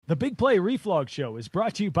The Big Play Reflog Show is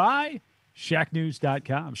brought to you by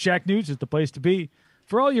ShackNews.com. Shack News is the place to be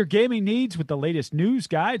for all your gaming needs with the latest news,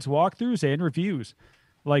 guides, walkthroughs, and reviews.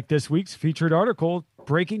 Like this week's featured article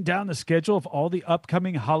breaking down the schedule of all the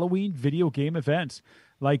upcoming Halloween video game events,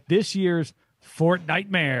 like this year's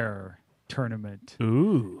Fortnitemares tournament.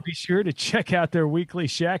 Ooh. Be sure to check out their weekly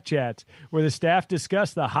Shack Chats, where the staff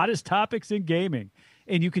discuss the hottest topics in gaming.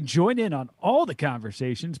 And you can join in on all the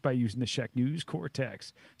conversations by using the Shack News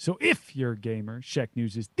Cortex. So if you're a gamer, Shack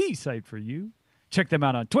News is the site for you. Check them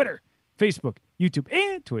out on Twitter, Facebook, YouTube,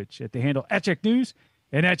 and Twitch at the handle @CheckNews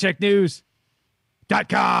and at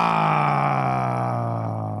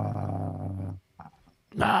CheckNews.com.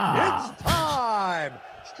 It's time!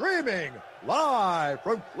 Streaming live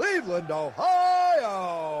from Cleveland,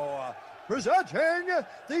 Ohio. Presenting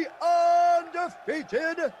the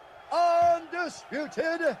undefeated,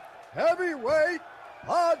 undisputed heavyweight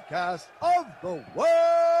podcast of the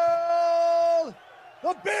world,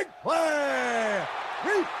 the Big Play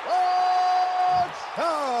Reflog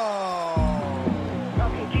Show.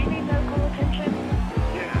 Okay, do you need medical attention?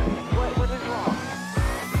 Yeah. What is wrong?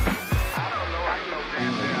 I don't know. I know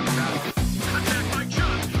damn well. Attack by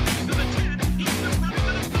Chuck. He's to the 10. He's the front to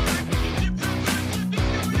the 5. He dips outside. He's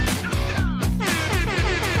going in. Touchdown.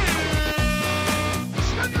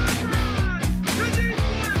 Swing on drive. Ready,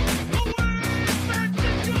 one. Away. Back to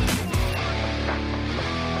goal.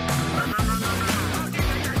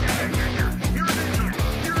 Here it is.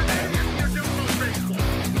 Here it is. You're doing those baseball.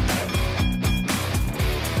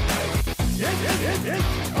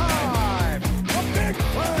 It's time! The Big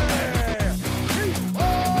Play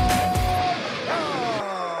Reflog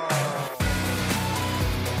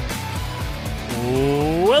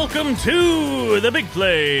Show. Welcome to the Big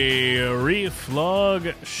Play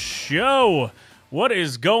Reflog Show. What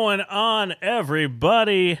is going on,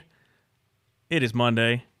 everybody? It is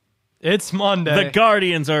Monday. It's Monday. The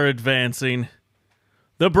Guardians are advancing.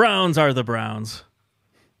 The Browns are the Browns.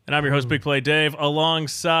 And I'm your host, Big Play Dave,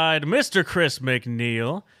 alongside Mr. Chris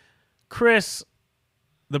McNeil. Chris,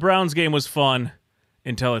 the Browns game was fun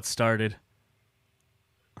until it started.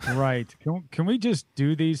 Right. Can we just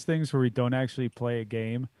do these things where we don't actually play a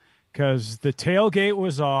game? Because the tailgate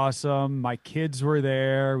was awesome. My kids were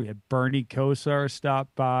there. We had Bernie Kosar stop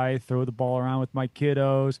by, throw the ball around with my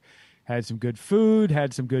kiddos, had some good food,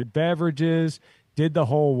 had some good beverages, did the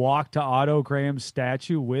whole walk to Autogram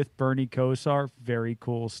statue with Bernie Kosar. Very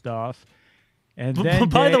cool stuff. And then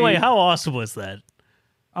By the way, how awesome was that?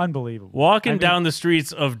 unbelievable. Walking down the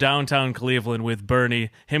streets of downtown Cleveland with Bernie,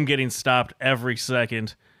 him getting stopped every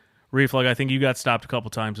second. Reflog, I think you got stopped a couple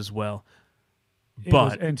times as well.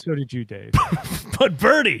 And so did you, Dave. But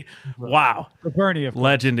Bernie, wow. But Bernie, of course,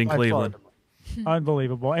 Legend in by Cleveland. far.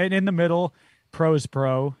 Unbelievable. And in the middle, Pro's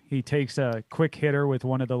Pro. He takes a quick hitter with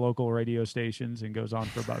one of the local radio stations and goes on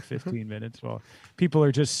for about 15 minutes while people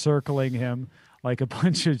are just circling him like a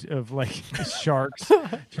bunch of like sharks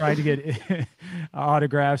trying to get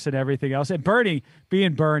autographs and everything else. And Bernie,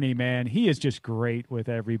 being Bernie, man, he is just great with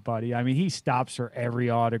everybody. I mean, he stops for every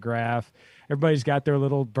autograph. Everybody's got their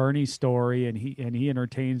little Bernie story, and he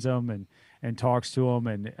entertains them and talks to them.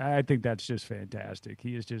 And I think that's just fantastic.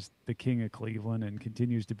 He is just the king of Cleveland and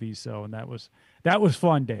continues to be so. And that was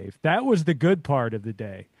fun, Dave. That was the good part of the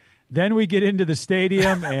day. Then we get into the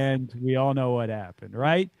stadium, and we all know what happened,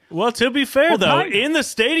 right? Well, to be fair, though, kind of. in the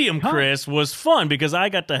stadium, Chris, was fun because I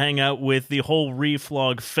got to hang out with the whole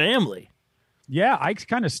Reflog family. Yeah, I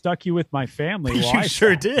kind of stuck you with my family. You while I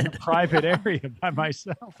sure sat in did. a private area by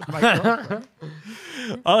myself with my girlfriend.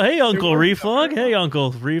 Hey, Uncle Reflog. Hey,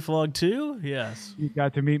 Uncle Reflog, too. Yes. You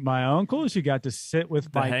got to meet my uncles. You got to sit with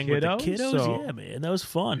my hang kiddos. with the kiddos. So, Yeah, man, that was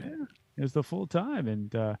fun. yeah, it was the full time. And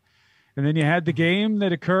then you had the game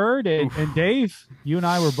that occurred. And Dave, you and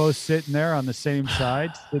I were both sitting there on the same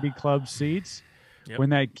side, City Club seats, Yep. when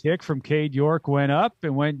that kick from Cade York went up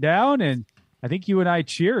and went down. And I think you and I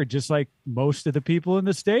cheered just like most of the people in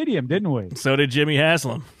the stadium, didn't we? So did Jimmy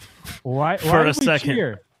Haslam. Why For a did we second.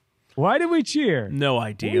 cheer? Why did we cheer? No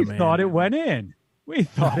idea, We man. thought it went in. We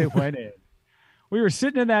thought it went in. We were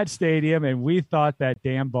sitting in that stadium, and we thought that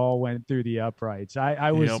damn ball went through the uprights.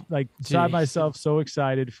 I was Yep. like, beside myself, so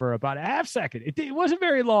excited for about a half second. It wasn't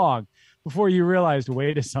very long before you realized,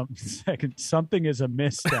 wait a second, something is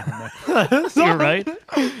amiss down there. You're right.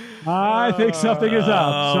 I think something is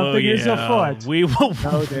up. Something is afoot. We will.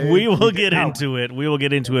 No, Dave, we will you get can- into it. We will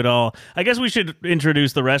get into it all. I guess we should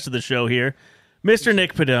introduce the rest of the show here. Mr.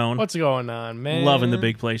 Nick Padone. What's going on, man? Loving the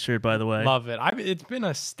Big Play shirt, by the way. Love it. It's been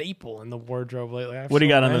a staple in the wardrobe lately. What do you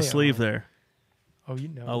got on the sleeve there? Oh, you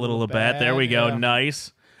know. A little Labatt. There we go. yeah.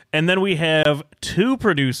 Nice. And then we have two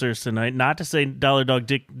producers tonight. Not to say Dollar Dog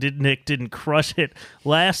Nick didn't crush it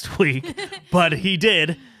last week, but he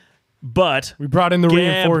did. But We brought in the Gab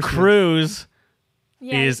reinforcements. Cruz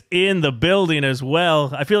Yeah, is in the building as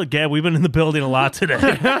well. I feel like, Gab, we've been in the building a lot today.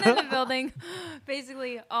 I'm in the building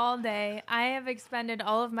basically all day. I have expended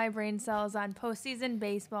all of my brain cells on postseason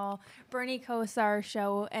baseball, Bernie Kosar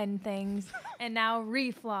show and things, and now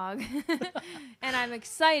reflog. And I'm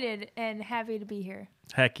excited and happy to be here.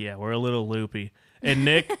 Heck yeah, we're a little loopy. And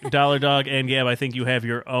Nick, Dollar Dog, and Gab, I think you have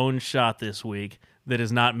your own shot this week that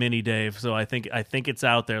is not Mini Dave. So I think it's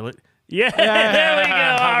out there. Yeah, there we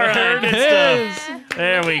go. All right, good stuff.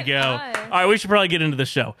 There we go. Nice. All right, we should probably get into the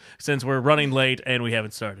show since we're running late and we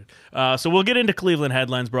haven't started. So we'll get into Cleveland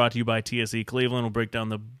headlines brought to you by TSE Cleveland. We'll break down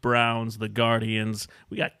the Browns, the Guardians.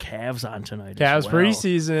 We got Cavs on tonight. Cavs as well.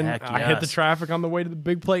 preseason. Heck I hit the yes. traffic on the way to the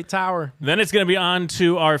Big Plate Tower. Then it's going to be on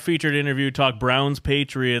to our featured interview, talk Browns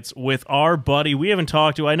Patriots with our buddy we haven't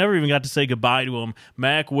talked to. I never even got to say goodbye to him.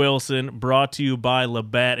 Mac Wilson, brought to you by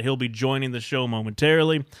Labatt. He'll be joining the show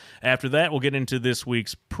momentarily. After that, we'll get into this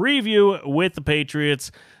week's preview with the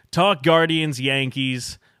Patriots, talk Guardians,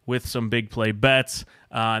 Yankees with some big play bets.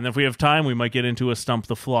 And then if we have time, we might get into a Stump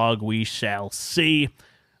the Flog. We shall see.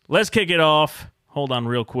 Let's kick it off. Hold on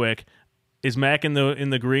real quick. Is Mac in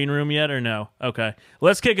the green room yet or no? Okay.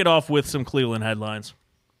 Let's kick it off with some Cleveland headlines.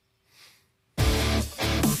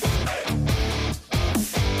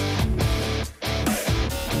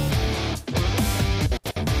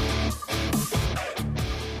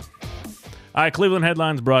 All right, Cleveland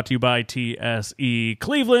headlines brought to you by TSE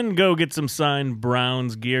Cleveland. Go get some signed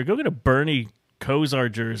Browns gear. Go get a Bernie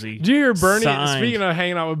Kosar jersey. Did you hear Bernie? signed. Speaking of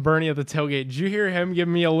hanging out with Bernie at the tailgate, did you hear him give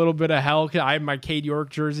me a little bit of hell? 'Cause I had my Cade York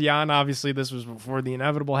jersey on. Obviously, this was before the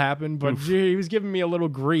inevitable happened, but he was giving me a little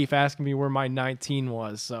grief, asking me where my 19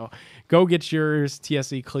 was. So go get yours,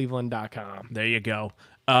 tsecleveland.com. There you go.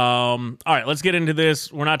 All right, let's get into this.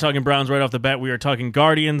 We're not talking Browns right off the bat. We are talking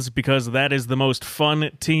Guardians because that is the most fun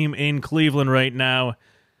team in Cleveland right now,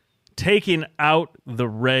 taking out the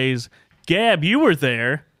Rays. Gab, you were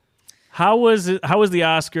there. How was it? How was the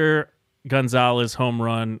Oscar Gonzalez home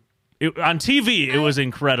run? On TV, it was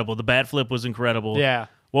incredible. The bat flip was incredible. Yeah.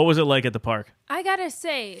 What was it like at the park? I gotta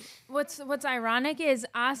say, what's ironic is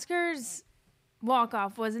Oscar's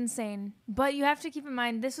walk-off was insane, but you have to keep in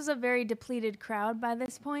mind this was a very depleted crowd by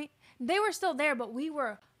this point. They were still there, but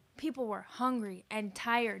people were hungry and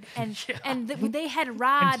tired, and they had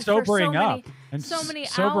Rod And for sobering up. so many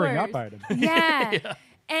Sobering hours. up item. Yeah.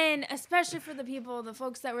 And especially for the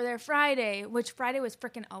folks that were there Friday, which Friday was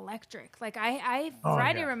freaking electric. Like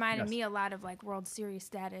Friday reminded me a lot of like World Series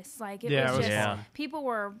status. Like it was just fun. people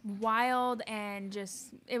were wild and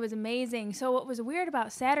just it was amazing. So what was weird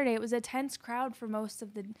about Saturday, it was a tense crowd for most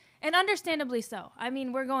of and understandably so. I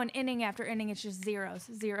mean, we're going inning after inning. It's just zeros.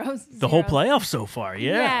 The whole playoff so far,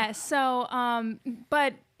 yeah. Yeah. So,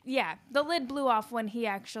 but yeah, the lid blew off when he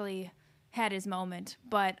actually had his moment.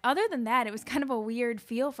 But other than that, it was kind of a weird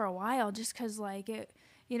feel for a while just because, like,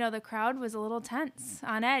 the crowd was a little tense,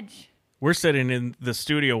 on edge. We're sitting in the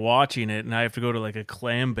studio watching it, and I have to go to like a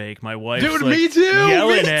clam bake. My wife's Dude, like me too!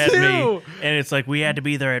 yelling Me at me, too! and it's like we had to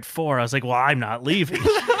be there at 4. I was like, "Well, I'm not leaving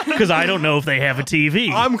because I don't know if they have a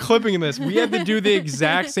TV." I'm clipping this. We had to do the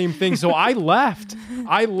exact same thing. So I left,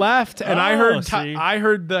 and see? I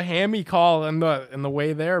heard the hammy call in the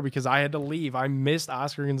way there because I had to leave. I missed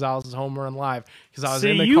Oscar Gonzalez's home run live because I was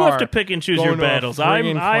in the you car. have to pick and choose going your to a battles.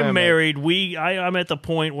 friggin' I'm clam married. I'm at the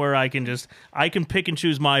point where I can pick and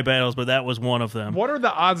choose my battles, but that was one of them. What are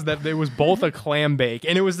the odds that it was both a clam bake?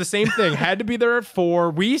 And it was the same thing. Had to be there at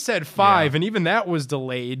 4. We said 5, and even that was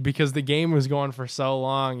delayed because the game was going for so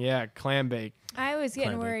long. Yeah, clam bake. I was getting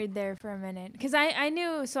Clam bake. worried there for a minute because I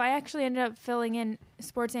knew. So I actually ended up filling in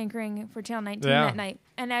sports anchoring for Channel 19 Yeah. that night.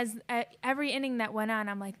 And as every inning that went on,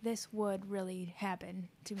 I'm like, this would really happen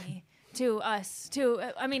to me, to us,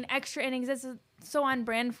 extra innings. This is so on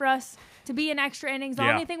brand for us to be in extra innings. The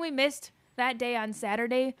Yeah. only thing we missed that day on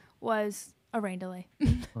Saturday was a rain delay.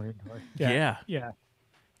 Yeah. Yeah.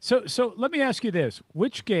 So let me ask you this.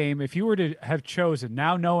 Which game, if you were to have chosen,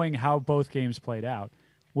 now knowing how both games played out,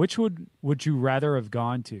 which would you rather have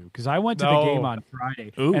gone to? Because I went to the game on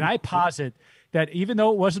Friday, Ooh. and I posit that even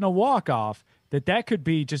though it wasn't a walk-off, that could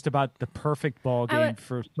be just about the perfect ball game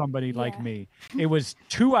for somebody like Yeah. me. It was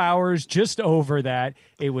 2 hours, just over that.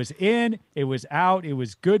 It was in, it was out, it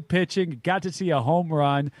was good pitching. Got to see a home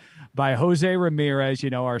run by Jose Ramirez,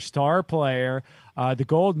 our star player, the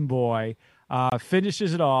Golden Boy.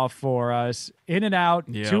 Finishes it off for us, in and out,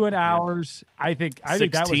 Yeah. 2 hours. I think that was the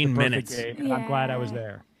 16 perfect minutes. game, and I'm glad I was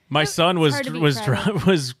there. My son was hard to beat Friday.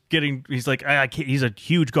 was getting. He's like, I can't, he's a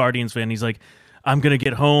huge Guardians fan. He's like, I'm gonna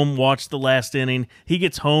get home, watch the last inning. He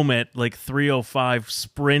gets home at like 3:05,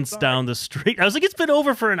 sprints down the street. I was like, it's been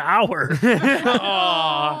over for an hour.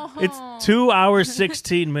 It's 2 hours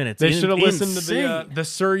 16 minutes. They should have listened to Insane. the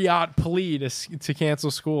Sir Yacht plea to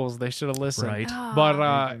cancel schools. They should have listened. Right.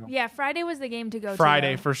 But Yeah, Friday was the game to go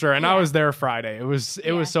Friday to. for sure, and I was there Friday. It was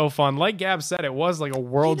so fun. Like Gab said, it was like a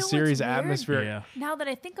World You know what's Series weird? atmosphere. Yeah. Now that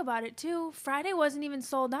I think about it too, Friday wasn't even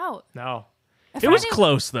sold out. No, It was Friday-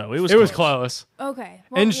 close though. It was it was close. Okay.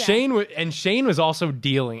 Well, And yeah. Shane was also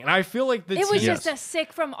dealing, and I feel like the It was team, just a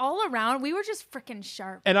sick from all around. We were just freaking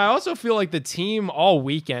sharp. and I also feel like the team all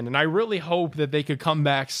weekend, and I really hope that they could come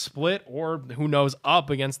back split or who knows up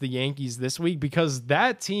against the Yankees this week, because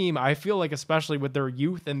that team, I feel like especially with their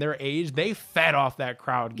youth and their age, they fed off that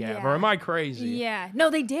crowd, Gab. Yeah. Or am I crazy? Yeah. No,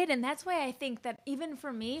 they did. And that's why I think that even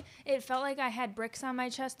for me, it felt like I had bricks on my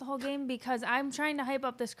chest the whole game, because I'm trying to hype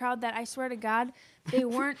up this crowd that I swear to God, they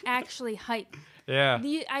weren't actually hype. Yeah.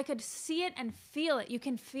 I could see it and feel it. You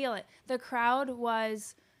can feel it. The crowd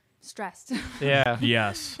was stressed. Yeah.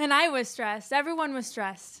 Yes. And I was stressed. Everyone was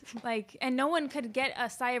stressed. And no one could get a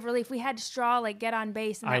sigh of relief. We had Straw get on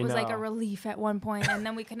base, and I that was like know. a relief at one point, and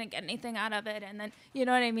then we couldn't get anything out of it. And then you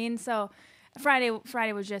know what I mean? So Friday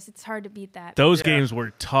was just, it's hard to beat that. Those games were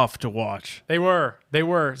tough to watch. They were.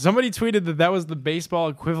 Somebody tweeted that was the baseball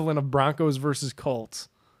equivalent of Broncos versus Colts.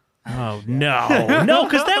 Oh no,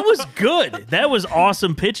 because that was good. That was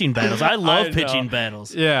awesome pitching battles. I love know. pitching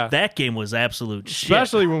battles. Yeah. that game was absolute shit.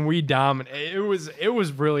 Especially when we dominated. It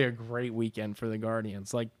was really a great weekend for the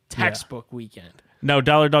Guardians. Like textbook weekend. No,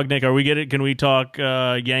 Dollar Dog Nick, are we getting? Can we talk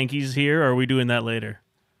Yankees here? Or are we doing that later?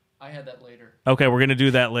 I had that later. Okay, we're gonna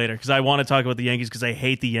do that later because I want to talk about the Yankees because I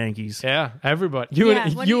hate the Yankees. Yeah, everybody.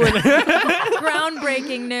 What do you- and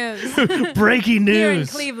Groundbreaking news Breaking here in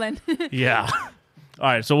news. Cleveland. Yeah. All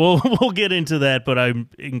right, so we'll get into that, but I'm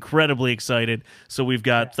incredibly excited. So we've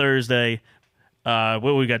got Thursday. What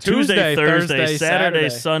we got? Tuesday, Tuesday, Thursday, Thursday, Saturday, Saturday.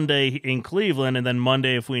 Sunday in Cleveland, and then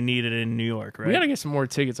Monday if we need it in New York. Right? we gotta get some more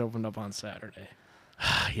tickets opened up on Saturday.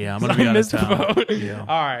 Yeah, I'm gonna be I out of missed the town. boat. Yeah.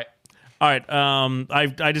 All right. All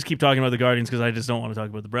right. I just keep talking about the Guardians because I just don't want to talk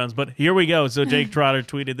about the Browns. But here we go. So Jake Trotter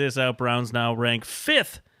tweeted this out. Browns now rank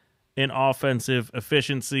 5th in offensive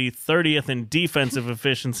efficiency, 30th in defensive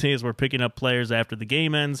efficiency as we're picking up players after the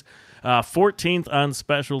game ends, 14th on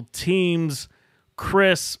special teams.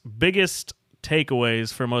 Chris, biggest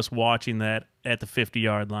takeaways from us watching that at the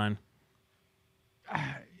 50-yard line?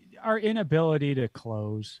 Our inability to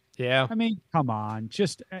close. Yeah. I mean, come on.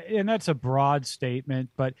 And that's a broad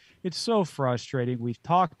statement, but it's so frustrating. We've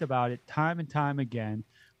talked about it time and time again.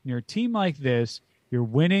 When you're a team like this, you're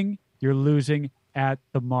winning, you're losing at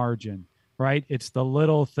the margin, right? It's the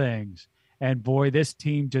little things. And boy, this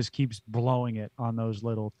team just keeps blowing it on those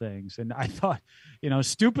little things. And I thought,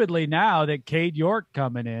 stupidly now that Cade York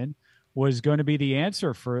coming in was going to be the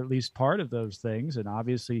answer for at least part of those things. And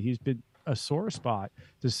obviously he's been a sore spot,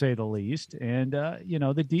 to say the least. And,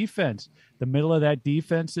 the defense, the middle of that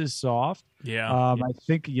defense is soft. Yeah. I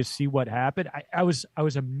think you see what happened. I was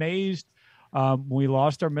amazed when we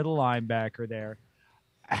lost our middle linebacker there,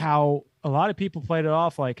 how a lot of people played it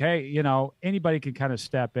off like, hey, anybody can kind of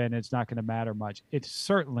step in. It's not going to matter much. It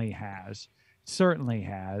certainly has.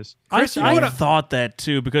 I thought that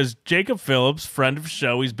too because Jacob Phillips, friend of the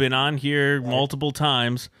show, he's been on here multiple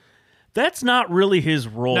times. That's not really his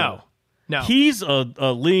role. No. He's a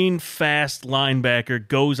lean, fast linebacker,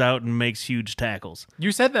 goes out and makes huge tackles.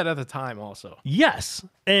 You said that at the time also. Yes,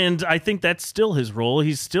 and I think that's still his role.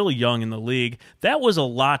 He's still young in the league. That was a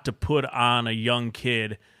lot to put on a young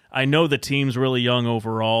kid. I know the team's really young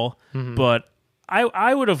overall, but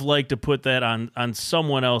I would have liked to put that on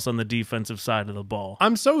someone else on the defensive side of the ball.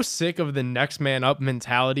 I'm so sick of the next man up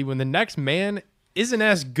mentality when the next man isn't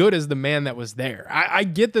as good as the man that was there. I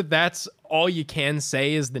get that that's all you can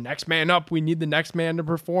say is the next man up. We need the next man to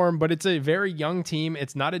perform, but it's a very young team.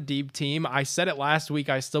 It's not a deep team. I said it last week.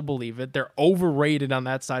 I still believe it. They're overrated on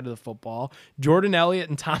that side of the football. Jordan Elliott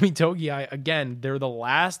and Tommy Togiai, again, they're the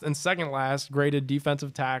last and second last graded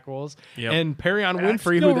defensive tackles. Yep. And Perrion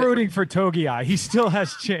Winfrey, Still rooting for Togiai. He still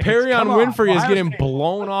has chance. Perrion Come on, Winfrey is Ohio getting State.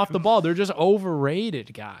 blown off the ball. They're just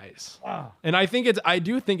overrated, guys. And I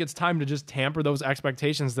do think it's time to just tamper those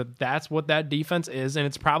expectations that that's what that defense is, and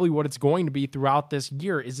it's probably what it's going to be throughout this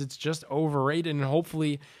year. It's just overrated, and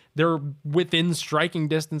hopefully they're within striking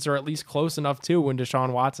distance or at least close enough to when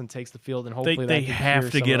Deshaun Watson takes the field, and hopefully They that can have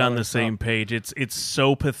cure to some get of on other the same stuff. page. It's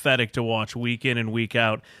so pathetic to watch week in and week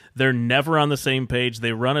out. They're never on the same page.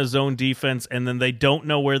 They run a zone defense, and then they don't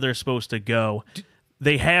know where they're supposed to go.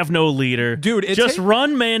 They have no leader. Dude, just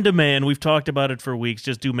run man-to-man. We've talked about it for weeks.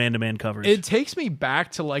 Just do man-to-man coverage. It takes me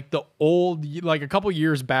back to like the old, like a couple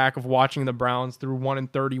years back of watching the Browns through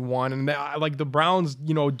 1-31, and like the Browns,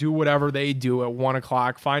 do whatever they do at 1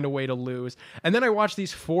 o'clock, find a way to lose, and then I watch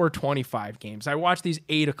these 4:25 games. I watch these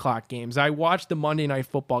 8 o'clock games. I watch the Monday Night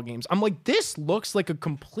Football games. I'm like, this looks like a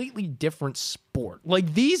completely different sport.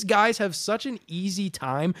 Like these guys have such an easy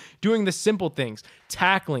time doing the simple things: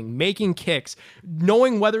 tackling, making kicks,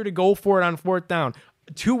 knowing whether to go for it on 4th down.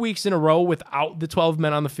 2 weeks in a row without the 12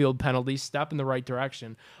 men on the field penalty, step in the right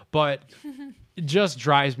direction. But it just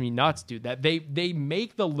drives me nuts, dude, that they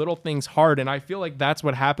make the little things hard. And I feel like that's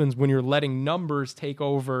what happens when you're letting numbers take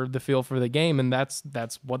over the feel for the game. And that's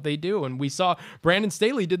what they do. And we saw Brandon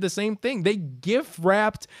Staley did the same thing. They gift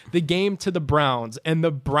wrapped the game to the Browns, and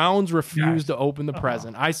the Browns refused to open the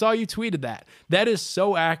present. I saw you tweeted that. That is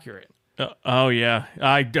so accurate. Oh yeah,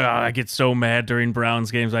 I get so mad during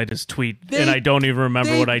Browns games. I just tweet, and I don't even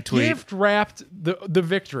remember what I tweet. Gift wrapped the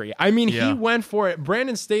victory. I mean, he went for it.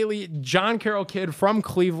 Brandon Staley, John Carroll kid from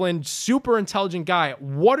Cleveland, super intelligent guy.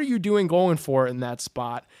 What are you doing going for it in that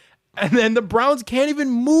spot? And then the Browns can't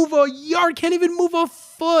even move a yard, can't even move a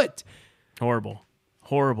foot. Horrible.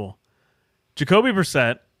 Jacoby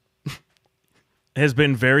Brissett has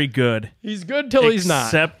been very good. He's good till he's not.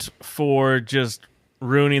 Except for just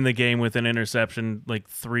ruining the game with an interception like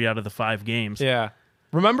 3 out of the 5 games. Yeah.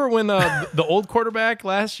 Remember when the old quarterback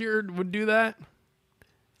last year would do that?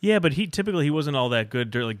 Yeah, but he wasn't all that good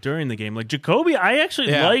during the game. Like Jacoby, I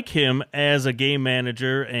actually like him as a game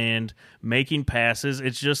manager and making passes.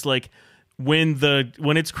 It's just like when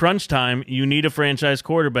it's crunch time, you need a franchise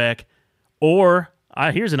quarterback, or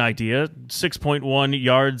here's an idea: 6.1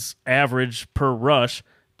 yards average per rush.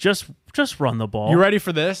 Just run the ball. You ready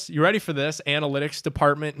for this? Analytics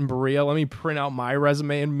department in Berea. Let me print out my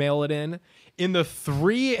resume and mail it in. In the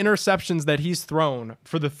 3 interceptions that he's thrown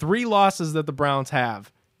for the 3 losses that the Browns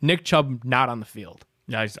have, Nick Chubb not on the field.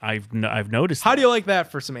 I've noticed. How do you like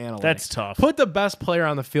that for some analytics? That's tough. Put the best player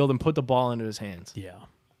on the field and put the ball into his hands. Yeah.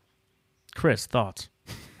 Chris, thoughts?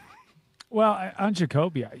 Well, on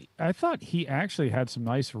Jacoby, I thought he actually had some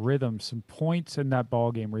nice rhythm, some points in that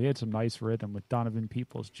ball game where he had some nice rhythm with Donovan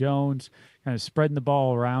Peoples-Jones, kind of spreading the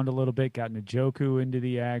ball around a little bit, got Njoku into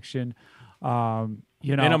the action. And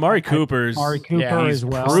Amari Cooper as well.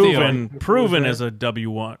 Proven as a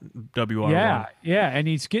WR1. Yeah, and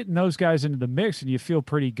he's getting those guys into the mix, and you feel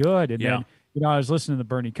pretty good. And then, I was listening to the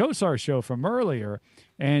Bernie Kosar show from earlier,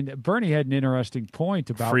 and Bernie had an interesting point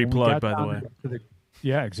about free plug, by the way.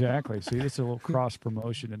 Yeah, exactly. See, it's a little cross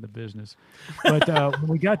promotion in the business. But when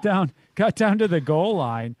we got down to the goal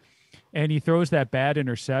line, and he throws that bad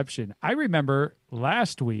interception. I remember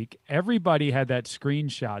last week, everybody had that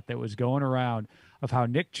screenshot that was going around of how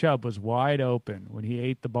Nick Chubb was wide open when he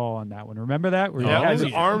ate the ball on that one. Remember that? Where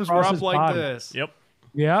his arms were up like this.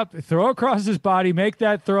 Yep. Throw across his body, make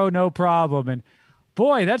that throw, no problem. And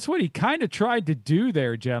boy, that's what he kind of tried to do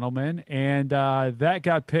there, gentlemen, and that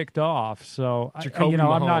got picked off. So, I'm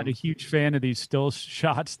not a huge fan of these still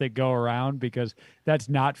shots that go around because that's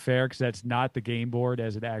not fair because that's not the game board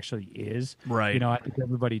as it actually is. Right. I think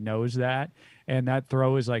everybody knows that, and that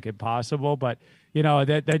throw is like impossible. But,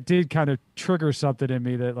 that did kind of trigger something in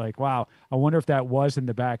me that like, wow, I wonder if that was in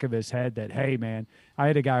the back of his head that, hey, man, I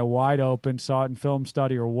had a guy wide open, saw it in film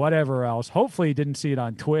study or whatever else. Hopefully he didn't see it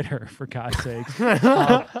on Twitter, for God's sakes.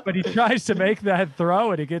 But he tries to make that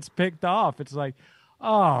throw and it gets picked off. It's like,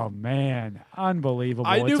 oh, man, unbelievable.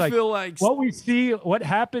 I do it's feel like what we see, what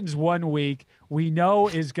happens one week, we know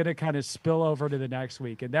is going to kind of spill over to the next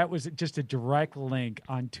week. And that was just a direct link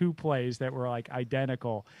on 2 plays that were like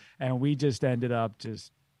identical. And we just ended up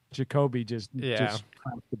Jacoby just cracked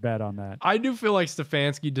the bet on that. I do feel like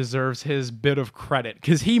Stefanski deserves his bit of credit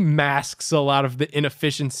because he masks a lot of the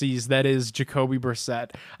inefficiencies that is Jacoby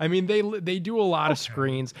Brissett. I mean, they do a lot of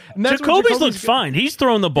screens. And that's Jacoby's looked fine. He's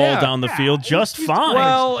thrown the ball down the field just fine.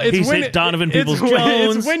 Well, he's hit Donovan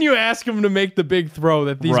Peoples-Jones. It's when you ask him to make the big throw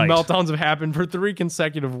that these meltdowns have happened for 3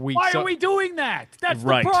 consecutive weeks. Why are we doing that? That's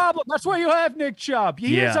the problem. That's why you have Nick Chubb.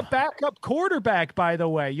 He is a backup quarterback, by the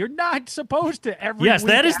way. You're not supposed to every week. Yes,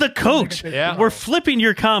 that is the coach. Yeah. We're flipping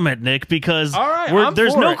your comment, Nick, because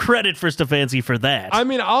there's no credit for Stefanski for that. I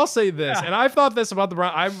mean, I'll say this, and I've thought this about the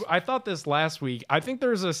Browns. I thought this last week. I think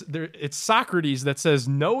it's Socrates that says,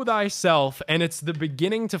 "Know thyself," and it's the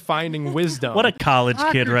beginning to finding wisdom. What a college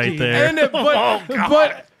kid right there.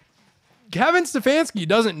 But Kevin Stefanski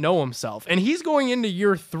doesn't know himself, and he's going into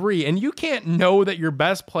year 3, and you can't know that your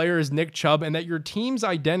best player is Nick Chubb and that your team's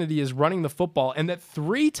identity is running the football, and that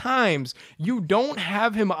 3 times you don't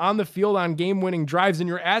have him on the field on game-winning drives, and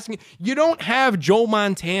you're asking, you don't have Joe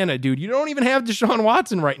Montana, dude. You don't even have Deshaun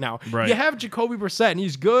Watson right now. Right. You have Jacoby Brissett, and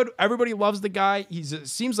he's good. Everybody loves the guy. He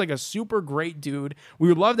seems like a super great dude. We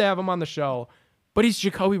would love to have him on the show, but he's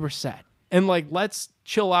Jacoby Brissett. And, like, let's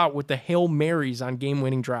chill out with the Hail Marys on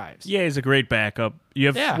game-winning drives. Yeah, he's a great backup. You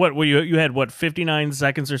have Yeah. you had 59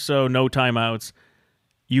 seconds or so, no timeouts.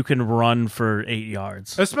 You can run for 8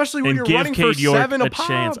 yards. Especially when and you're give running Cade for York 7 a a pop.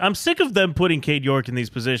 chance. I'm sick of them putting Cade York in these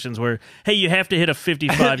positions where, hey, you have to hit a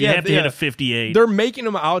 55, you have to hit a 58. They're making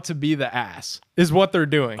him out to be the ass, is what they're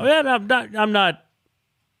doing. Oh, yeah, I'm not.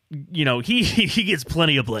 You know, he gets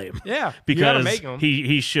plenty of blame. Yeah, you gotta because make 'em.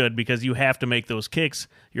 he should, because you have to make those kicks.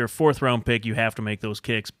 You're a 4th-round pick. You have to make those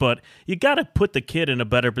kicks, but you got to put the kid in a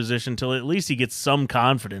better position till at least he gets some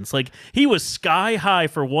confidence. Like, he was sky high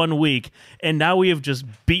for 1 week, and now we have just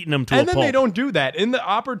beaten him to a And then pulp. they don't do that in the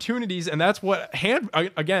opportunities, and that's what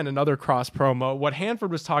again, another cross promo. What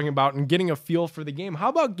Hanford was talking about and getting a feel for the game. How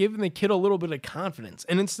about giving the kid a little bit of confidence,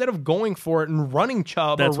 and instead of going for it and running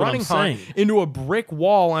Chubb That's or what running I'm Hunt saying. into a brick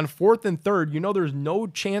wall on 4th and 3rd, you know there's no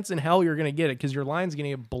chance in hell you're gonna get it because your line's gonna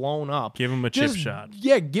get blown up. Give him a chip shot.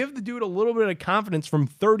 Yeah, give the dude a little bit of confidence from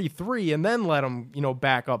 33, and then let him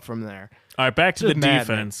back up from there. All right, back to Just the maddening.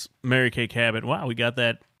 defense. Mary Kay Cabot. Wow, we got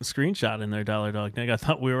that screenshot in there, Dollar Dog Nick. I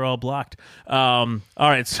thought we were all blocked. All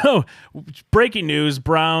right, so breaking news: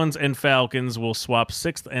 Browns and Falcons will swap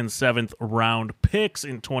 6th and 7th round picks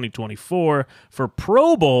in 2024 for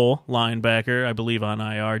Pro Bowl linebacker, I believe on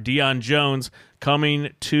IR, Deion Jones,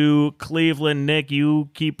 coming to Cleveland. Nick, you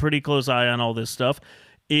keep pretty close eye on all this stuff.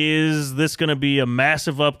 Is this going to be a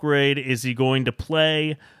massive upgrade? Is he going to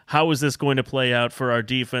play? How is this going to play out for our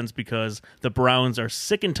defense? Because the Browns are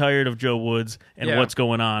sick and tired of Joe Woods and Yeah. what's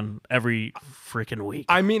going on every freaking week.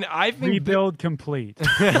 I mean, I think Rebuild complete.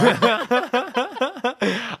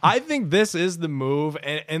 I think this is the move,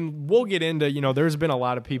 and we'll get into, there's been a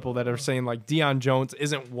lot of people that are saying, like, Deion Jones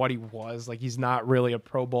isn't what he was. Like, he's not really a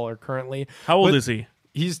Pro Bowler currently. How old But is he?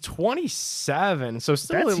 He's 27, so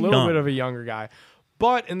still That's a little young. bit of a younger guy.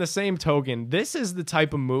 But in the same token, this is the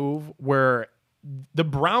type of move where the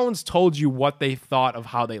Browns told you what they thought of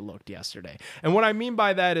how they looked yesterday. And what I mean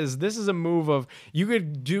by that is this is a move of you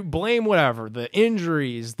could blame whatever, the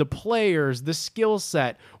injuries, the players, the skill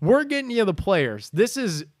set. We're getting you the players. This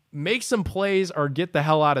is make some plays or get the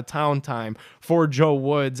hell out of town time for Joe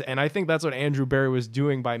Woods. And I think that's what Andrew Berry was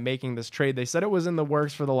doing by making this trade. They said it was in the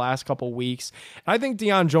works for the last couple weeks. I think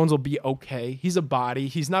Deion Jones will be okay. He's a body.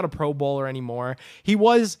 He's not a Pro Bowler anymore. He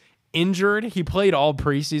was injured. He played all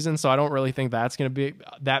preseason, so I don't really think that's going to be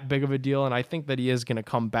that big of a deal. And I think that he is going to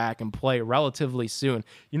come back and play relatively soon.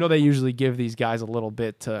 They usually give these guys a little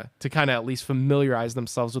bit to kind of at least familiarize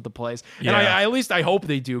themselves with the plays. Yeah. And at least I hope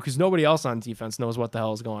they do, because nobody else on defense knows what the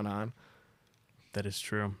hell is going on. That is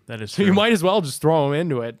true. That is So true. you might as well just throw them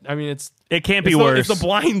into it. I mean, It can't be it's worse. It's the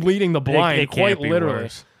blind leading the blind, It quite can't be literally.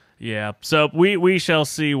 worse. Yeah. So we shall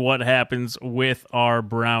see what happens with our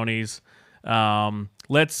Brownies.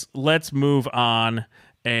 Let's move on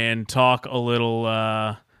and talk a little.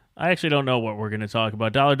 I actually don't know what we're going to talk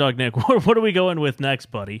about. Dollar Dog Nick, what are we going with next,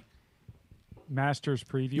 buddy? Masters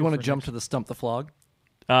preview. You want to for jump next- to the Stump the Flog?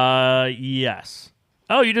 Yes.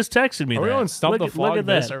 Oh, you just texted me Are we that. going Stump the Look Flog at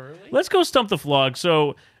this that. early? Let's go Stump the Flog.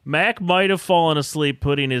 So Mac might have fallen asleep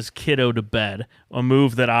putting his kiddo to bed, a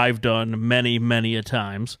move that I've done many, many a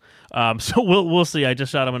times. So we'll see. I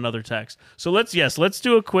just shot him another text. So let's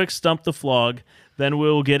do a quick Stump the Flog. Then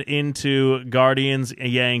we'll get into Guardians,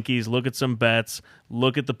 Yankees, look at some bets,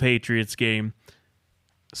 look at the Patriots game.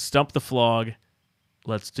 Stump the Flog.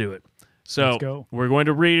 Let's do it. So Let's go. we're going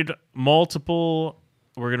to read multiple.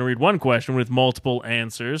 We're going to read one question with multiple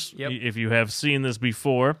answers. Yep. If you have seen this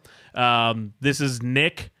before, this is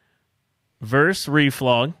Nick versus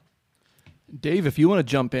Reflog. Dave, if you want to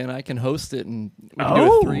jump in, I can host it, and we can do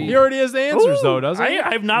Oh, a 3. He already has the answers, though, doesn't he?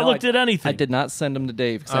 I have not No, looked at anything. I did not send them to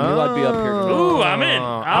Dave because I knew I'd be up here. Today. Ooh, I'm in.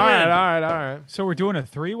 All I'm in. right. So we're doing a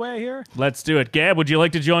 3-way here. Let's do it. Gab, would you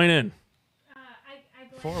like to join in?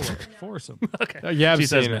 Forward, foursome. Okay. Yeah, She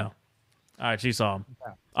says no. All right, she saw him.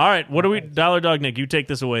 All right, what do we? Dollar Dog Nick, you take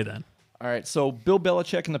this away then. All right, so Bill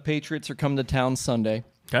Belichick and the Patriots are coming to town Sunday.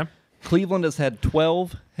 Okay. Cleveland has had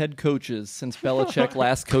 12 head coaches since Belichick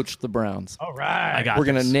last coached the Browns. All right. I got We're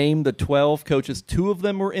going this. to name the 12 coaches. 2 of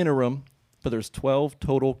them were interim, but there's 12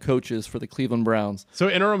 total coaches for the Cleveland Browns. So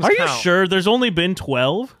interims Are you count. sure? There's only been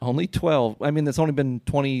 12? Only 12. I mean, it's only been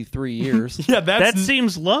 23 years. Yeah, That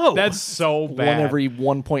seems low. that's so bad. One every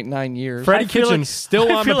 1.9 years. Freddie I feel Kitchens like-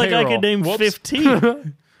 still I on feel the like payroll. I could name Whoops.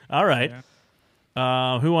 15. All right.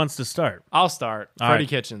 Who wants to start? I'll start. All Freddie right.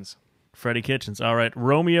 Kitchens. Freddie Kitchens. All right.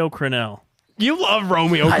 Romeo Crennel. You love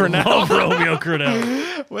Romeo Crennel. Love Romeo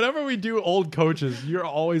Crennel. Whenever we do old coaches, you're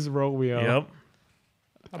always Romeo. Yep.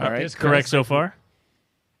 All right. this guy? Correct so far?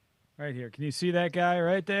 Right here. Can you see that guy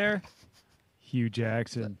right there? Hugh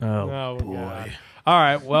Jackson. Oh, boy. All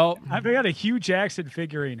right. Well, I've got a Hugh Jackson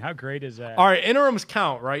figurine. How great is that? all right. Interims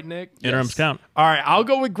count, right, Nick? Interims count. All right. I'll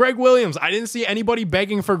go with Greg Williams. I didn't see anybody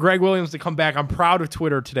begging for Greg Williams to come back. I'm proud of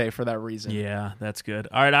Twitter today for that reason. Yeah, that's good.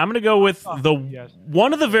 All right, I'm going to go with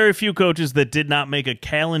one of the very few coaches that did not make a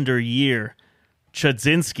calendar year,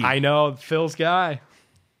 Chudzinski. I know. Phil's guy.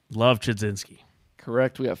 Love Chudzinski.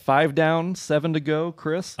 Correct. We got 5 down, 7 to go.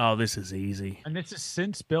 Chris? Oh, this is easy. And this is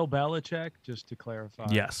since Bill Belichick, just to clarify.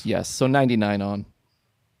 Yes. Yes. So 99 on.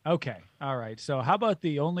 Okay. All right. So how about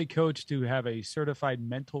the only coach to have a certified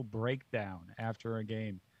mental breakdown after a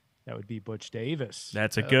game? That would be Butch Davis.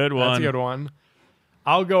 That's a good one. That's a good one.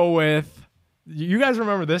 I'll go with. You guys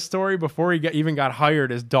remember this story? Before he even got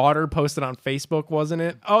hired, his daughter posted on Facebook, wasn't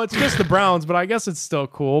it? Oh, it's just the Browns, but I guess it's still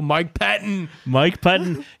cool. Mike Pettin. Mike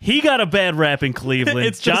Pettin, he got a bad rap in Cleveland.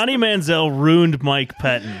 It's just- Johnny Manziel ruined Mike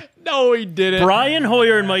Pettin. No, he didn't. Brian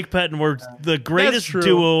Hoyer and Mike Pettin were the greatest true.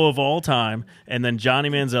 duo of all time, and then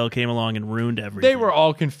Johnny Manziel came along and ruined everything. They were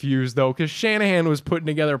all confused though, because Shanahan was putting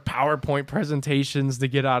together PowerPoint presentations to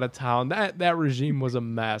get out of town. That regime was a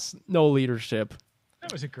mess. No leadership.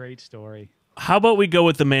 That was a great story. How about we go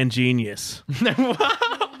with the man genius?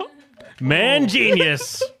 Man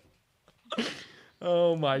genius.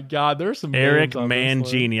 Oh my God, there's some Eric names on this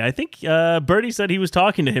list. Mangini. I think Bertie said he was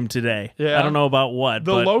talking to him today. Yeah. I don't know about what.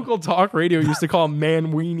 The but, local talk radio used to call him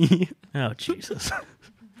Man Weenie. Oh, Jesus. All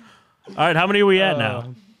right, how many are we at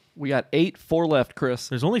now? We got 8, 4 left, Chris.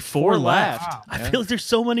 There's only four left. Wow. I feel like there's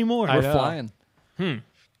so many more. I We're know. flying.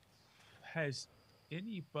 Has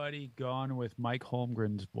anybody gone with Mike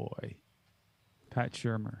Holmgren's boy, Pat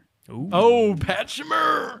Shermer? Ooh. Oh, Pat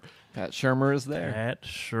Shimmer. Pat Shermer is there. Pat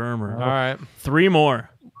Shermer. All right. 3 more.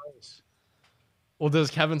 Well,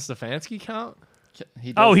 does Kevin Stefanski count?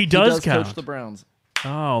 He He does count. coach the Browns.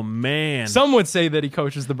 Oh, man. Some would say that he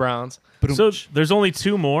coaches the Browns. So there's only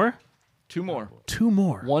 2 more? 2 more. 2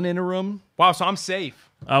 more. 1 interim. Wow, so I'm safe.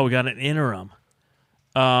 Oh, we got an interim.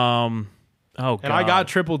 Oh, God. And I got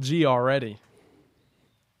Triple G already.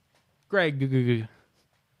 Greg.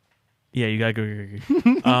 Yeah, you got to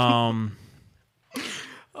go.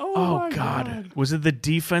 Oh, God. Was it the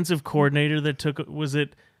defensive coordinator that took... Was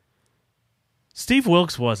it... Steve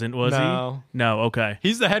Wilkes wasn't, was No. he? No, okay.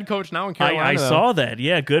 He's the head coach now in Carolina. I though. saw that.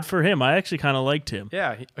 Yeah, good for him. I actually kind of liked him.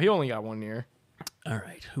 Yeah, he only got 1 year. All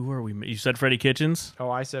right, who are we? You said Freddie Kitchens? Oh,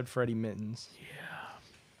 I said Freddie Mittens.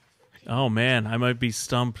 Oh, man, I might be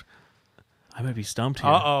stumped. here.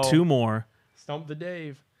 Uh-oh. 2 more. Stump the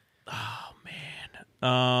Dave.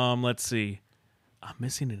 Let's see. I'm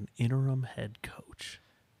missing an interim head coach.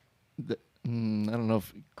 I don't know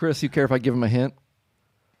if Chris, you care if I give him a hint?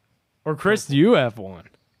 Or Chris, do you have one?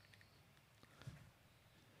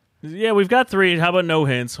 Yeah, we've got 3. How about no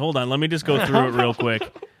hints? Hold on, let me just go through it real quick.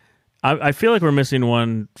 I feel like we're missing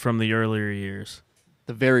one from the earlier years.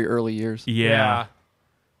 The very early years. Yeah.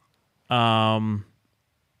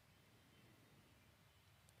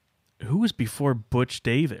 Who was before Butch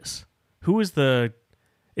Davis? Who was the...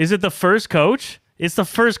 Is it the first coach? It's the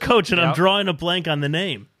first coach, and I'm Yep. drawing a blank on the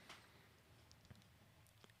name.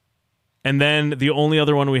 And then the only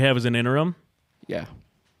other one we have is an interim. Yeah.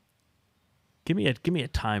 Give me a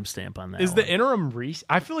timestamp on that. Is one. the interim recent?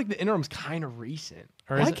 I feel like the interim's kind of recent.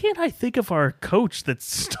 Or is Why it? can't I think of our coach that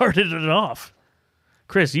started it off?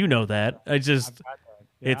 Chris, you know that.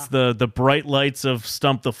 It's the bright lights of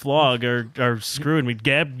Stump the Flog are screwing me.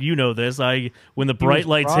 Gab, you know this. When the bright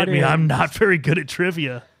lights hit brought me, in- I'm not very good at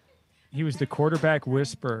trivia. He was the quarterback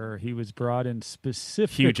whisperer. He was brought in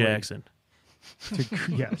specifically Hugh Jackson.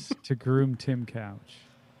 to groom Tim Couch.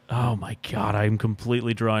 Oh my God, I'm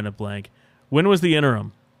completely drawing a blank. When was the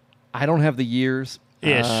interim? I don't have the years.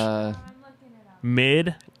 Ish.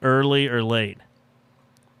 Mid, early, or late?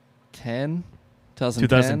 10,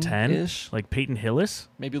 2010 ish. Like Peyton Hillis?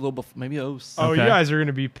 Maybe a little before. Maybe Oh, Okay. you guys are going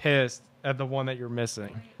to be pissed at the one that you're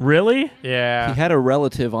missing. Really? Yeah. He had a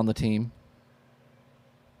relative on the team.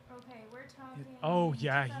 Okay, we're talking. Oh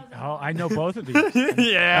yeah, I know both of these.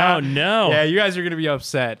 yeah. Oh no. Yeah, you guys are gonna be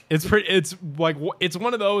upset. It's it's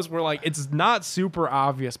one of those where like it's not super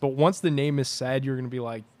obvious, but once the name is said, you're gonna be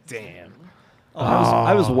like, damn. Oh,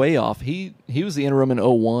 I was way off. He was the interim in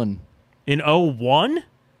 01. In 01?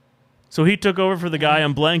 So he took over for the guy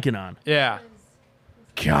I'm blanking on. Yeah.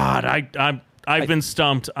 God, I've been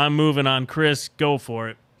stumped. I'm moving on. Chris, go for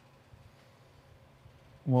it.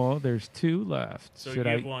 Well, there's 2 left. So Should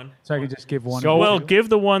give I? one. So I could just give one. Go- of the Well, two? give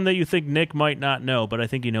the one that you think Nick might not know, but I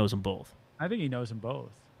think he knows them both. I think he knows them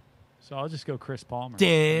both. So I'll just go Chris Palmer.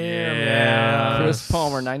 Damn. Yeah. Chris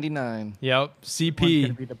Palmer, 99. Yep. One's gonna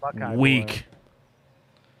CP. be the Buckeye Weak. boy.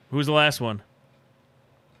 Who's the last one?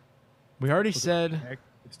 We already said. Nick,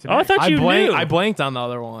 it's to Oh, I Nick. thought you knew. I blanked on the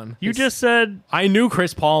other one. You just said I knew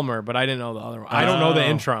Chris Palmer, but I didn't know the other one. I don't know the Oh.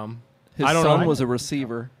 interim. His I don't son know. was a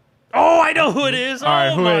receiver. Oh, I know who it is. All right,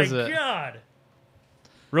 oh who my is it? God.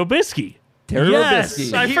 Robisky. Terry Yes.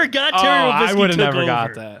 Robisky. I forgot Terry Oh, Robisky I would have took never over.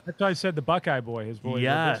 got that. That's why I said the Buckeye boy. His boy.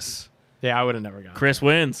 Yes. Yeah, I would have never got Chris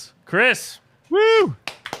wins. Chris, Woo!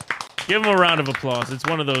 give him a round of applause. It's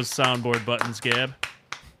one of those soundboard buttons, Gab.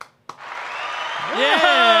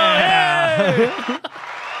 Yeah.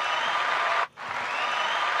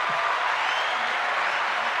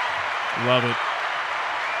 Love it.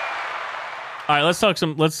 All right, let's talk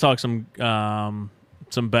some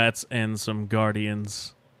bets and some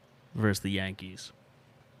Guardians versus the Yankees,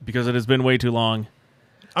 because it has been way too long.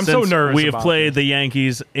 I'm so since nervous. We have about played this. the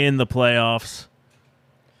Yankees in the playoffs.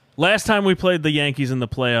 Last time we played the Yankees in the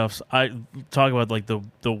playoffs, I talk about like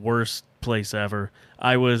the worst place ever.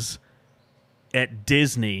 I was at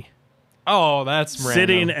Disney, Oh, that's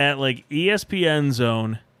sitting random. at like ESPN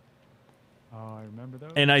Zone, Oh, I remember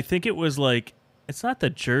those. and I think it was like, it's not the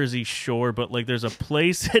Jersey Shore, but like there's a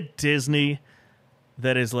place at Disney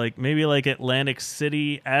that is like maybe like Atlantic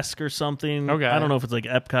City-esque or something. Okay. I don't know if it's like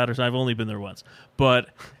Epcot or something. I've only been there once. But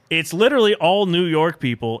it's literally all New York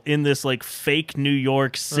people in this like fake New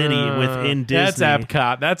York City within Disney. That's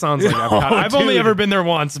Epcot. That sounds like Epcot. Oh, I've only dude. ever been there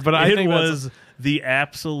once, but I It think was the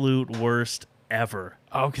absolute worst ever.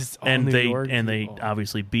 Oh, because And they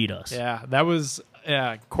obviously beat us. Yeah, that was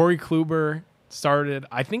Corey Kluber started.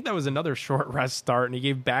 I think that was another short rest start, and he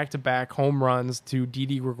gave back-to-back home runs to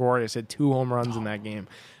Didi Gregorius. Had 2 home runs in that game,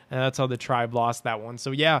 and that's how the Tribe lost that one.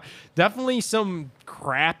 So yeah, definitely some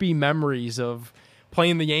crappy memories of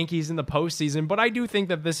playing the Yankees in the postseason. But I do think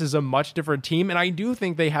that this is a much different team, and I do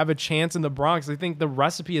think they have a chance in the Bronx. I think the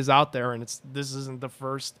recipe is out there, and this isn't the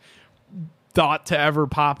first thought to ever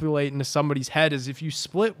populate into somebody's head. Is if you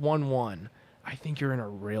split 1-1, I think you're in a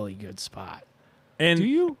really good spot. And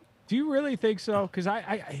Do you really think so? Because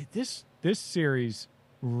I this series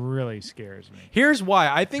really scares me. Here's why.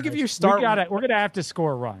 I think if you start, We're gonna have to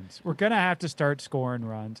score runs. We're gonna have to start scoring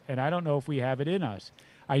runs, and I don't know if we have it in us.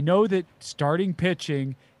 I know that starting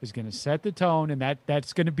pitching is going to set the tone, and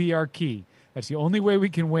that's going to be our key. That's the only way we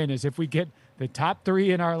can win is if we get the top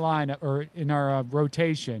 3 in our line or in our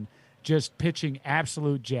rotation just pitching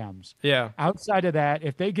absolute gems. yeah, Outside of that,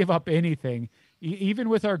 if they give up anything, even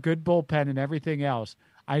with our good bullpen and everything else,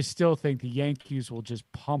 I still think the Yankees will just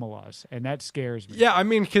pummel us, and that scares me. yeah. I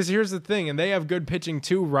mean, because here's the thing, and they have good pitching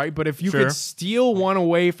too, right? But if you Sure. could steal one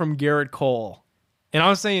away from Garrett Cole, and I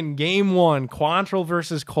was saying Game 1, Quantrill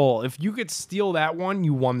versus Cole, if you could steal that one,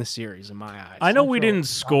 you won the series in my eyes. I know we didn't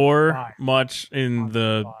score five. much in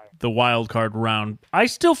the wild card round. I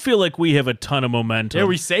still feel like we have a ton of momentum. Yeah,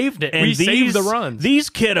 we saved it. And We saved the runs. These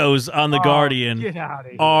kiddos on the Guardian Get out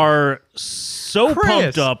of here. are so Chris.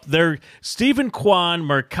 pumped up. They're Stephen Kwan,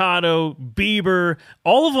 Mercado, Bieber.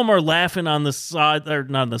 All of them are laughing on the side, or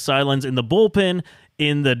not on the sidelines, in the bullpen,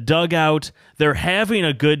 in the dugout. They're having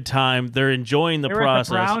a good time. They're enjoying the They were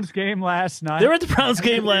process. at the Browns game last night. They were at the Browns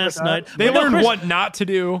game last night. They But no, learned Chris, what not to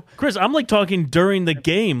do. Chris, I'm like talking during the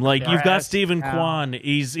game. Like you've got Yes. Stephen Yeah. Kwan.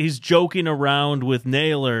 He's joking around with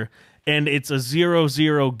Naylor, and it's a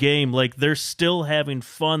 0-0 game. Like they're still having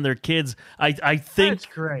fun. They're kids. I think That's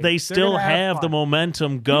great. they They're still gonna have have the fun.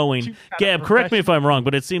 momentum going. you got a Gab, correct me if I'm wrong,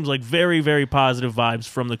 but it seems like very, very positive vibes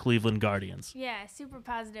from the Cleveland Guardians. Yeah, super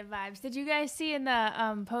positive vibes. Did you guys see in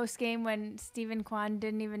the post game when Stephen Kwan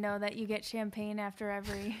didn't even know that you get champagne after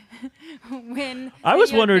every win? I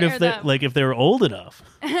was You- wondering or if they were old enough.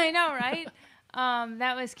 I know, right?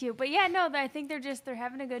 That was cute. But yeah, no, I think they're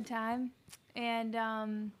having a good time, and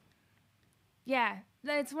yeah,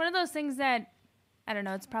 it's one of those things that I don't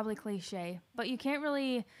know. It's probably cliche, but you can't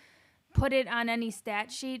really put it on any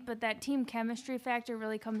stat sheet, but that team chemistry factor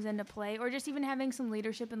really comes into play, or just even having some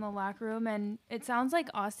leadership in the locker room. And it sounds like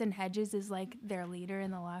Austin Hedges is like their leader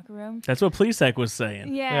in the locker room. That's what Plesac was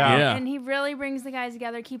saying. Yeah, and he really brings the guys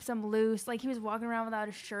together, keeps them loose. Like he was walking around without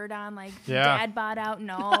a shirt on, like dad bod out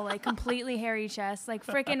and all, like completely hairy chest. Like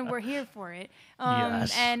frickin', we're here for it.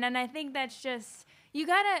 Yes. And I think that's just you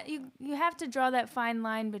have to draw that fine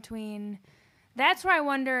line between that's where I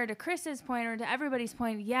wonder, to Chris's point or to everybody's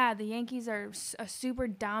point, yeah, the Yankees are a super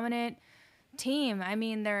dominant team. I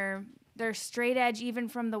mean, they're straight edge even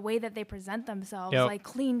from the way that they present themselves, Yep. like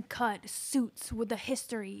clean cut suits with the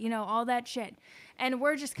history, all that shit. And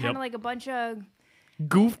we're just kind of like a bunch of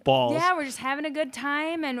Goofballs. yeah, we're just having a good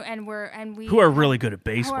time, and we Who are really good at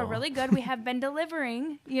baseball. who are really good. We have been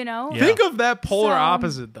delivering, Yeah. Think of that polar So-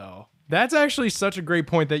 opposite, though. That's actually such a great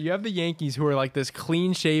point that you have the Yankees who are like this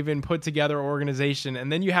clean-shaven, put-together organization,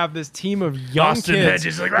 and then you have this team of young Austin kids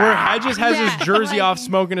Hedges, like, where "Rah!" Hedges has Yeah, his jersey like- off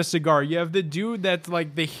smoking a cigar. You have the dude that's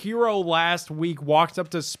like the hero last week walks up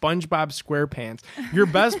to SpongeBob SquarePants. Your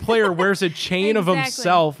best player wears a chain of Exactly.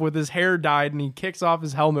 himself with his hair dyed, and he kicks off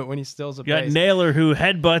his helmet when he steals a You got base. Naylor who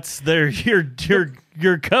headbutts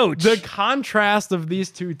your coach. The contrast of these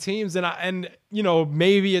two teams, and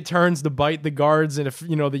maybe it turns to bite the guards, and if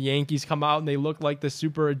the Yankees come out and they look like the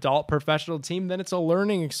super adult professional team, then it's a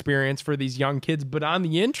learning experience for these young kids. But on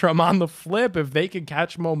the interim, on the flip, if they could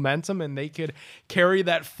catch momentum and they could carry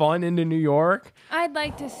that fun into New York, I'd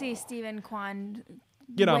like to see Stephen Kwan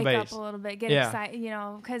Get on wake base. up a little bit, get Yeah. excited,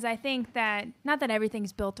 because I think that not that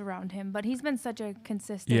everything's built around him, but he's been such a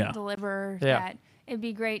consistent Yeah. deliverer Yeah. that it'd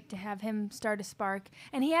be great to have him start a spark.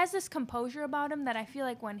 And he has this composure about him that I feel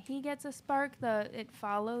like when he gets a spark, it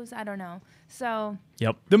follows. I don't know. So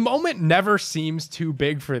Yep. the moment never seems too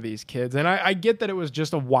big for these kids. And I get that it was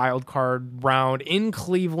just a wild card round in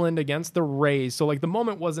Cleveland against the Rays. So, the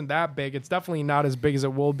moment wasn't that big. It's definitely not as big as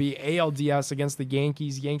it will be. ALDS against the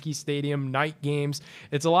Yankees, Yankee Stadium, night games.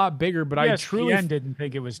 It's a lot bigger, but I truly... ESPN didn't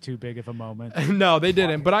think it was too big of a moment. No, they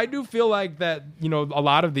didn't. But I do feel like that, a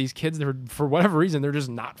lot of these kids, for whatever reason, they're just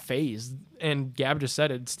not phased. And Gab just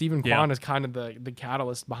said it. Stephen Yeah. Kwan is kind of the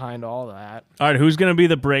catalyst behind all that. All right, who's going to be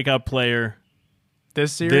the breakout player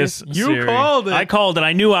This series? this You series? called it. I called it.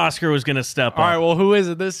 I knew Oscar was going to step All up. right, well, who is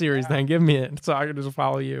it this series then? Give me it so I can just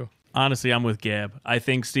follow you. Honestly, I'm with Gab. I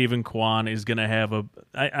think Stephen Kwan is going to have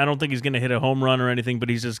I don't think he's going to hit a home run or anything, but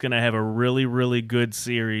he's just going to have a really, really good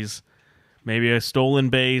series. Maybe a stolen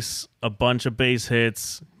base, a bunch of base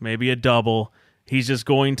hits, maybe a double. He's just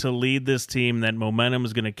going to lead this team. That momentum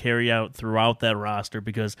is going to carry out throughout that roster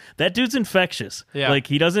because that dude's infectious. Yeah. Like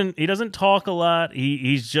he doesn't talk a lot.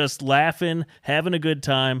 He's just laughing, having a good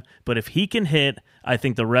time. But if he can hit, I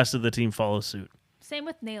think the rest of the team follows suit. same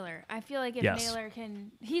with Naylor. I feel like if Yes. Naylor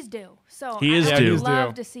can, he's due. So He is I due. would love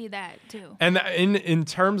He's due. to see that too. And in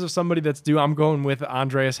terms of somebody that's due, I'm going with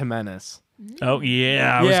Andres Jimenez. Oh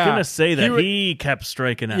yeah, I was Yeah. gonna say that He he kept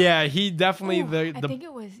striking out. Yeah, he definitely Ooh, I the think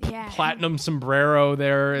it was platinum sombrero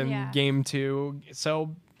there in Yeah. game 2.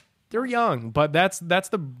 So they're young, but that's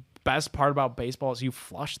the best part about baseball is you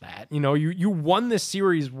flush that. You won this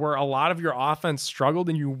series where a lot of your offense struggled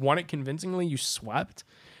and you won it convincingly. You swept.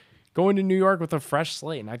 Going to New York with a fresh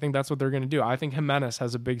slate, and I think that's what they're going to do. I think Jimenez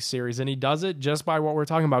has a big series, and he does it just by what we're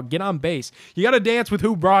talking about. Get on base. You got to dance with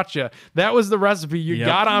who brought you. That was the recipe. You Yep.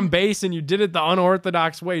 got on base, and you did it the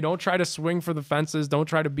unorthodox way. Don't try to swing for the fences. Don't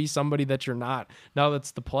try to be somebody that you're not. Now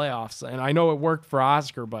that's the playoffs, and I know it worked for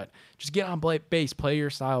Oscar, but just get on base. Play your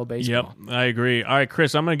style of baseball. Yep, I agree. All right,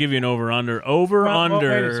 Chris, I'm going to give you an over/under. Over/under.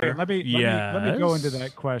 Wait a second. Let me go into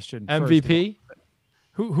that question. first. MVP?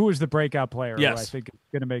 Who is the breakout player? Yes. Who I think is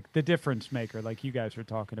going to make the difference maker, like you guys were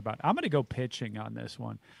talking about. I'm going to go pitching on this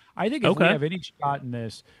one. I think if we Okay. have any shot in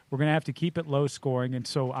this, we're going to have to keep it low scoring. And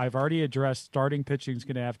so I've already addressed starting pitching is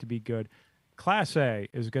going to have to be good. Class A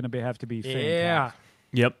is going to have to be fantastic. Yeah.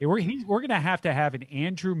 Yep. We're going to have an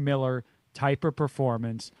Andrew Miller type of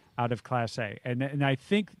performance out of Class A. And I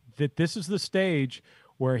think that this is the stage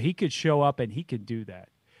where he could show up and he could do that.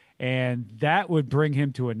 And that would bring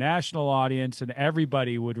him to a national audience, and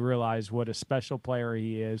everybody would realize what a special player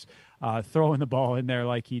he is, throwing the ball in there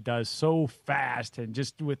like he does so fast and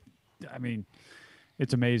just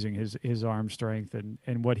it's amazing his arm strength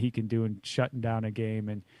and what he can do in shutting down a game.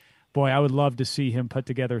 And boy, I would love to see him put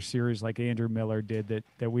together a series like Andrew Miller did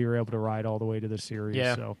that we were able to ride all the way to the series.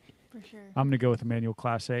 Yeah. So For sure. I'm going to go with Emmanuel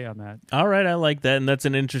Class A on that. All right, I like that, and that's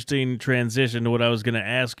an interesting transition to what I was going to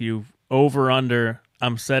ask you. Over/under,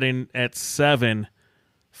 I'm setting at 7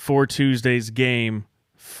 for Tuesday's game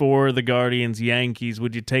for the Guardians Yankees.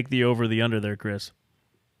 Would you take the over or the under there, Chris?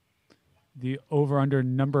 The over-under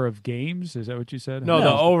number of games, is that what you said? No,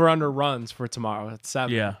 the over-under runs for tomorrow. It's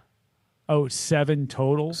 7. Yeah, Oh, 7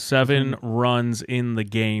 total? 7 runs in the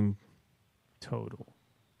game. Total.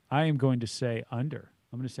 I am going to say under.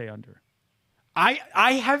 I'm going to say under.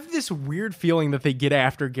 I have this weird feeling that they get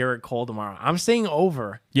after Garrett Cole tomorrow. I'm saying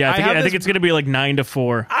over. Yeah, I think have this it's going to be like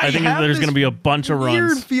 9-4. I think have there's this going to be a bunch of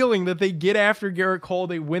weird runs. feeling that they get after Garrett Cole,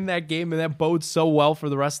 they win that game, and that bodes so well for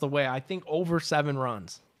the rest of the way. I think over 7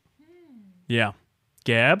 runs. Yeah.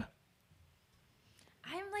 Gab?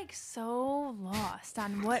 I'm like so lost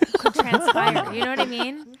on what could transpire. You know what I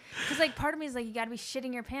mean? Because like part of me is like, you got to be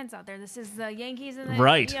shitting your pants out there. This is the Yankees and the,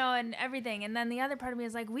 Right. you know, and everything. And then the other part of me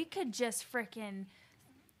is like, we could just freaking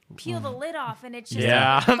peel the lid off and it's just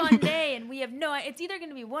Yeah. a fun day. And we have it's either going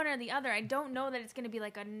to be one or the other. I don't know that it's going to be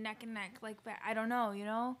like a neck and neck. Like, I don't know, you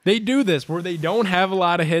know? They do this where they don't have a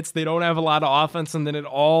lot of hits, they don't have a lot of offense, and then it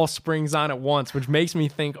all springs on at once, which makes me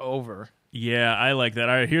think over. Yeah, I like that.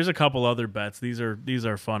 All right, here's a couple other bets. These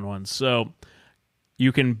are fun ones. So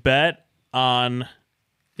you can bet on I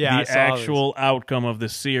the saw actual outcome of the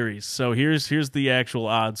series. So here's the actual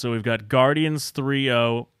odds. So we've got Guardians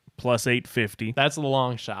 3-0 plus 850. That's the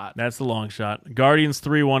long shot. That's the long shot. Guardians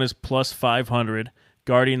 3-1 is plus 500.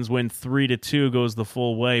 Guardians win 3-2 goes the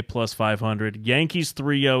full way plus 500. Yankees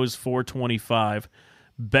 3-0 is 425.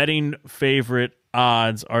 Betting favorite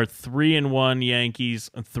odds are 3-1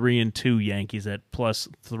 Yankees, 3-2 Yankees at plus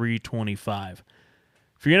 325.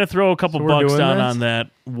 If you're gonna throw a couple So we're bucks doing down this? on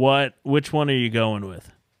that, which one are you going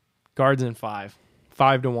with? Guards in 5.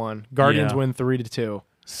 5-1. Guardians Yeah. win 3-2.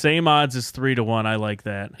 Same odds as 3-1. I like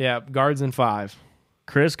that. Yeah, guards in 5.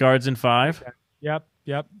 Chris, Guards in 5. Yep.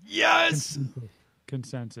 Yes!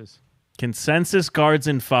 Consensus. Consensus Guards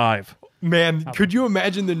in 5. Man, could you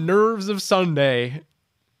imagine the nerves of Sunday?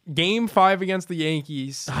 Game 5 against the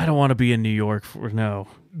Yankees. I don't want to be in New York for no.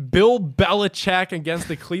 Bill Belichick against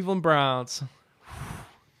the Cleveland Browns.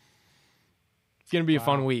 It's going to be a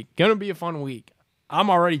fun week. I'm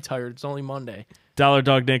already tired. It's only Monday. Dollar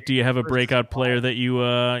Dog Nick, do you have a breakout player that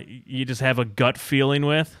you just have a gut feeling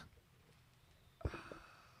with?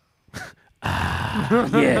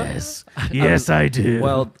 Yes. Yes, I do.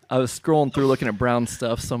 Well, I was scrolling through looking at Brown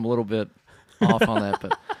stuff, so I'm a little bit off on that.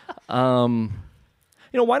 But,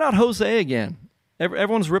 why not Jose again?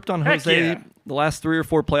 Everyone's ripped on Heck Jose yeah. the last 3 or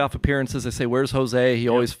 4 playoff appearances. They say, where's Jose? He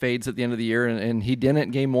always fades at the end of the year, and he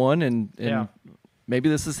didn't game 1. And maybe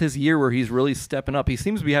this is his year where he's really stepping up. He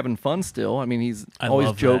seems to be having fun still. I mean, he's I always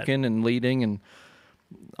love joking and leading, and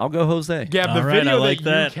I'll go Jose. Yeah, the All right, video I like that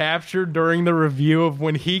you that. captured during the review of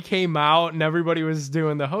when he came out and everybody was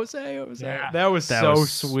doing the Jose. That was That so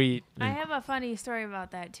was- sweet. I have a funny story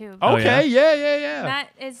about that too. Oh, Okay, yeah.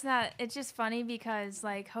 It's just funny because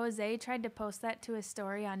like Jose tried to post that to his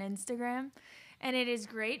story on Instagram, and it is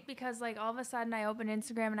great because like all of a sudden I opened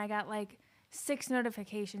Instagram and I got like 6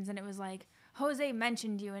 notifications and it was like, Jose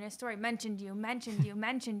mentioned you in his story, mentioned you,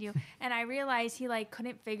 and I realized he like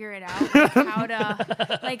couldn't figure it out like, how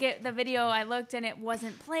to like the video. I looked and it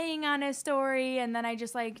wasn't playing on his story, and then I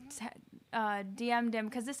just like DM'd him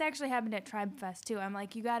because this actually happened at Tribe Fest too. I'm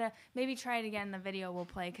like, you gotta maybe try it again. The video will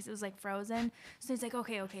play because it was like frozen. So he's like,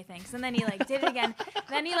 okay, thanks. And then he like did it again.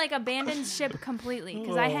 Then he like abandoned ship completely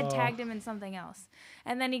because I had tagged him in something else.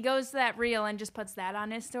 And then he goes to that reel and just puts that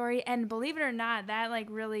on his story. And believe it or not, that like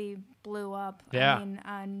really blew up. Yeah. I mean,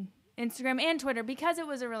 on Instagram and Twitter because it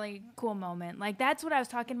was a really cool moment. Like that's what I was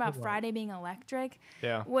talking about. Friday being electric.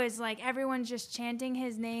 Yeah. Was like everyone's just chanting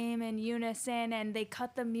his name in unison, and they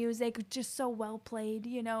cut the music just so well played,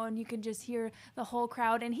 you know, and you can just hear the whole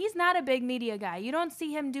crowd. And he's not a big media guy. You don't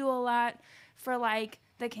see him do a lot for like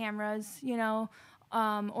the cameras, you know,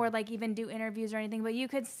 or like even do interviews or anything. But you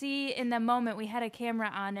could see in the moment we had a camera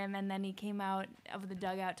on him, and then he came out of the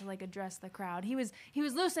dugout to like address the crowd. He was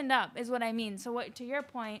loosened up, is what I mean. So what to your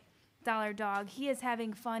point, Dollar Dog, he is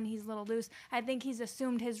having fun. He's a little loose. I think he's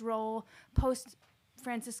assumed his role post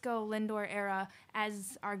Francisco Lindor era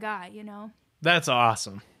as our guy, you know? That's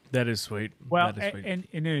awesome. That is sweet. Well, That is sweet. and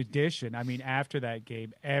in addition, I mean, after that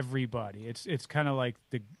game, everybody, it's kind of like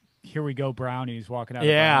the here we go Brownies walking out.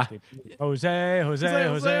 Yeah. Of Browns game.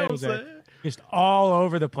 Jose, just all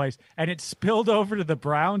over the place, and it spilled over to the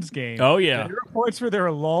Browns game. Oh, yeah. There were reports where there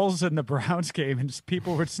were lulls in the Browns game, and just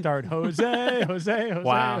people would start Jose,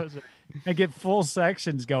 Wow. Jose, and get full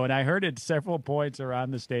sections going. I heard it several points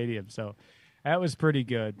around the stadium, so that was pretty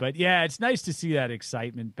good. But yeah, it's nice to see that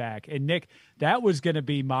excitement back. And Nick, that was going to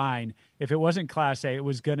be mine. If it wasn't Class A, it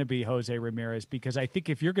was going to be Jose Ramirez, because I think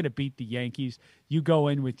if you're going to beat the Yankees, you go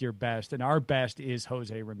in with your best, and our best is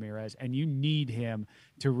Jose Ramirez, and you need him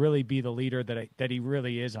to really be the leader that he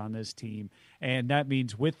really is on this team. And that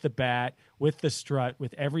means with the bat, with the strut,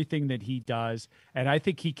 with everything that he does. And I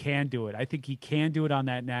think he can do it. I think he can do it on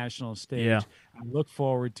that national stage. Yeah. I look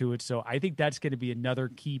forward to it. So I think that's going to be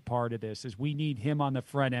another key part of this, is we need him on the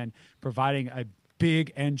front end, providing a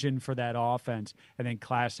big engine for that offense, and then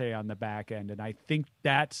Class A on the back end. And I think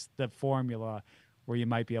that's the formula where you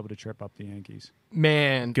might be able to trip up the Yankees.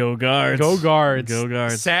 Man. Go Guards. Go Guards. Go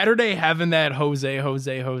Guards. Saturday having that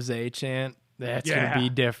Jose chant. That's Yeah. going to be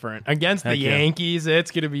different. Against the Heck yeah. Yankees,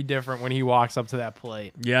 it's going to be different when he walks up to that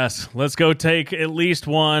plate. Yes, let's go take at least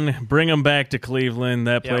one. Bring him back to Cleveland.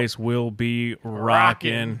 That Yep. place will be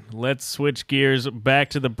rocking. Let's switch gears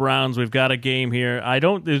back to the Browns. We've got a game here.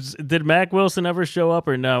 Did Mac Wilson ever show up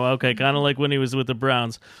or no? Okay, kind of like when he was with the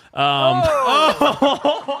Browns.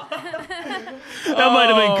 That might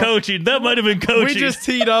have been coaching. That might have been coaching. We just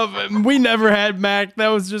teed up. We never had Mac. That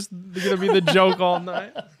was just going to be the joke all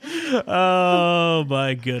night. Oh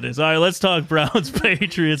my goodness! All right, let's talk Browns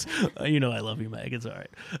Patriots. You know I love you, Mac. It's all right.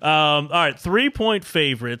 All right, 3-point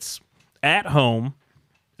favorites at home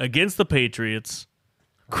against the Patriots.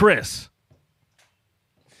 Chris,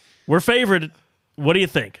 we're favored. What do you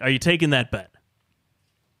think? Are you taking that bet?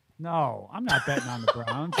 No, I'm not betting on the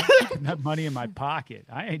Browns. I'm keeping that money in my pocket.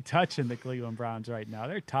 I ain't touching the Cleveland Browns right now.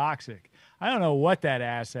 They're toxic. I don't know what that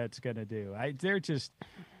asset's going to do.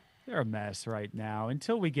 They're a mess right now.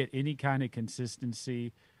 Until we get any kind of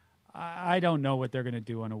consistency, I don't know what they're going to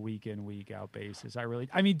do on a week in, week out basis.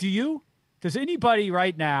 Do you? Does anybody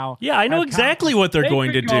right now? Yeah, I know have exactly confidence what they're they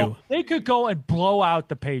going to could go- do. They could go and blow out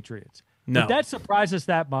the Patriots. No. Would that surprise us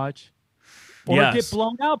that much? Or Yes. get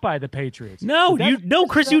blown out by the Patriots? No, Would that-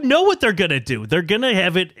 Chris, you know what they're gonna do. They're gonna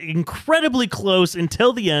have it incredibly close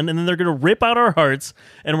until the end, and then they're gonna rip out our hearts,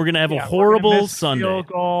 and we're gonna have a Yeah, we're gonna horrible miss a Sunday. field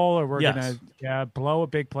goal, or we're Yes. gonna blow a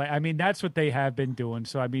big play. I mean, that's what they have been doing.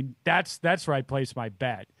 So I mean, that's where I place my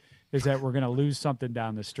bet, is that we're gonna lose something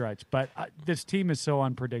down the stretch. But this team is so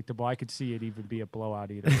unpredictable. I could see it even be a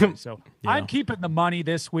blowout either way. So I'm keeping the money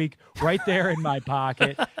this week right there in my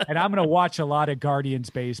pocket, and I'm gonna watch a lot of Guardians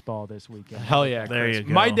baseball this weekend. Hell yeah, There Chris. you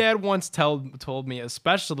go. My dad once told me,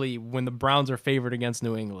 especially when the Browns are favored against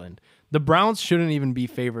New England, the Browns shouldn't even be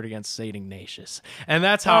favored against St. Ignatius. And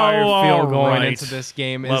that's how I feel all going right. into this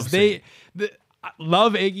game. Love I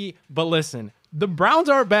love Iggy, but listen, the Browns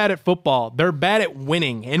aren't bad at football. They're bad at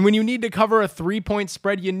winning. And when you need to cover a 3-point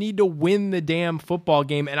spread, you need to win the damn football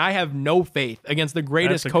game. And I have no faith against the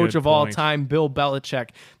greatest That's a coach good of all point. time, Bill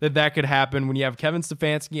Belichick, that could happen when you have Kevin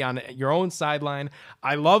Stefanski on your own sideline.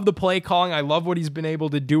 I love the play calling. I love what he's been able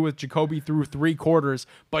to do with Jacoby through 3 quarters,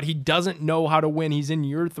 but he doesn't know how to win. He's in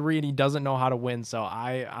year 3 and he doesn't know how to win. So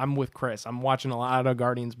I'm with Chris. I'm watching a lot of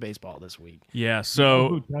Guardians baseball this week. Yeah. So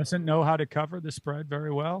Who doesn't know how to cover the spread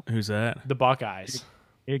very well? who's that? The Buckeyes.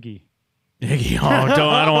 Iggy. Iggy. Oh,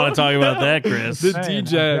 I don't want to talk about that, Chris. The Saying,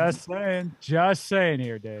 DJ. Just saying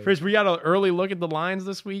here, Dave. Chris, we got an early look at the lines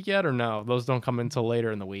this week yet, or no? Those don't come until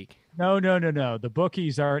later in the week. No. The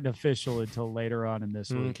bookies aren't official until later on in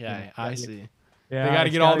this week. Okay, I see. Yeah, They got to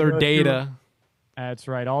it's get all gotta their go data. through- That's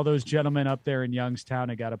right. All those gentlemen up there in Youngstown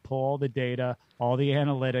have got to pull all the data, all the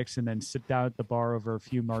analytics, and then sit down at the bar over a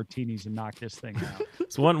few martinis and knock this thing out.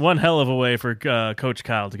 It's one hell of a way for Coach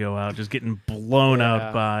Kyle to go out, just getting blown Yeah.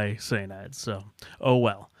 out by St. Ed's. So, oh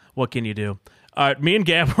well. What can you do? All right, me and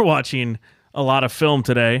Gab were watching a lot of film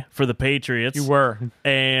today for the Patriots. You were.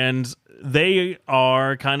 And they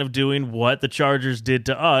are kind of doing what the Chargers did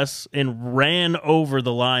to us and ran over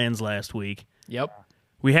the Lions last week. Yep.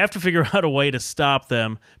 We have to figure out a way to stop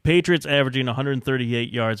them. Patriots averaging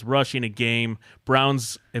 138 yards rushing a game.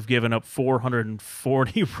 Browns have given up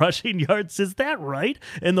 440 rushing yards. Is that right?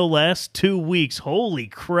 In the last 2 weeks. Holy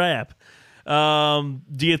crap.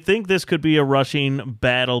 Do you think this could be a rushing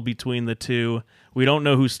battle between the two? We don't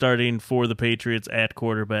know who's starting for the Patriots at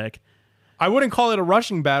quarterback. I wouldn't call it a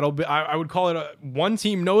rushing battle, but I would call it one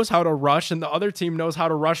team knows how to rush and the other team knows how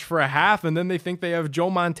to rush for a half, and then they think they have Joe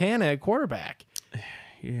Montana at quarterback.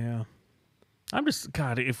 Yeah. I'm just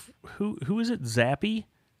who is it? Zappy?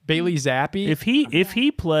 Bailey Zappi. If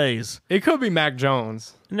he plays, It could be Mac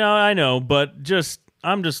Jones. no, I know, but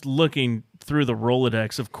I'm just looking through the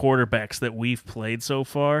Rolodex of quarterbacks that we've played so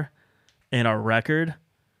far and our record.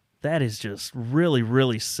 That is just really,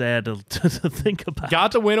 really sad to think about.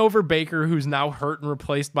 Got the win over Baker, who's now hurt and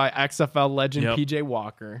replaced by XFL legend Yep. PJ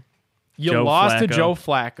Walker. You Joe lost to Flacco. Joe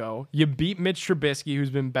Flacco. You beat Mitch Trubisky,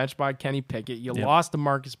 who's been benched by Kenny Pickett. You Yep. lost to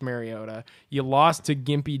Marcus Mariota. You lost to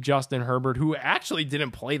gimpy Justin Herbert, who actually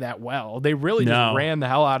didn't play that well. They really No. just ran the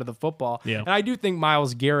hell out of the football. Yeah. And I do think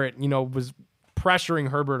Myles Garrett, was pressuring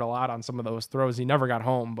Herbert a lot on some of those throws. He never got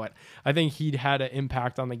home, but I think he'd had an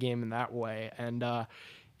impact on the game in that way. And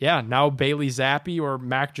now Bailey Zappi or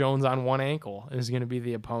Mac Jones on one ankle is going to be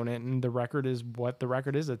the opponent, and the record is what the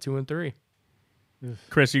record is at 2-3.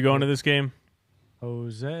 Chris, you going to this game?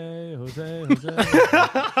 Jose.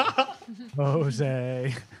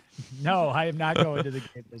 Jose. No, I am not going to the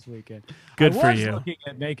game this weekend. Good I for was you. looking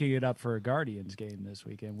at making it up for a Guardians game this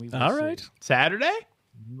weekend. We will All see. right. Saturday?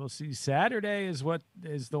 We'll see. Saturday is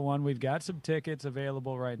the one. We've got some tickets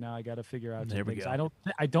available right now. I got to figure out some There we things. go.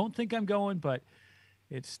 I don't think I'm going, but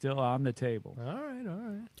it's still on the table. All right.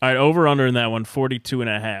 All right, over under in that one,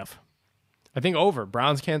 42.5. I think over.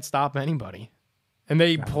 Browns can't stop anybody. And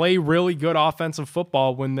they play really good offensive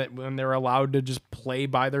football when they're allowed to just play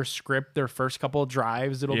by their script. Their first couple of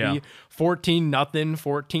drives, it'll be 14-0,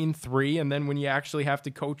 14-3, and then when you actually have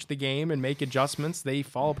to coach the game and make adjustments, they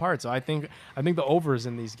fall apart. So I think the overs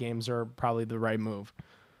in these games are probably the right move.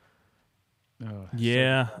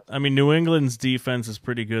 Yeah, I mean, New England's defense is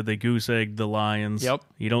pretty good. They goose-egged the Lions. Yep.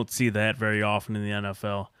 You don't see that very often in the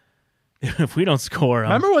NFL. If we don't score,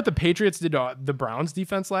 remember what the Patriots did to the Browns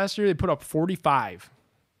defense last year? They put up 45.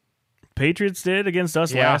 Patriots did against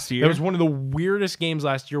us last year. It was one of the weirdest games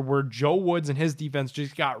last year where Joe Woods and his defense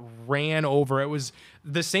just got ran over. It was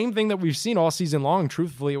the same thing that we've seen all season long.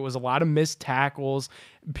 Truthfully, it was a lot of missed tackles.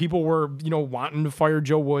 People were, wanting to fire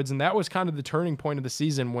Joe Woods, and that was kind of the turning point of the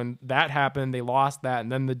season. When that happened, they lost that,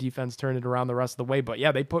 and then the defense turned it around the rest of the way. But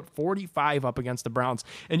yeah, they put 45 up against the Browns,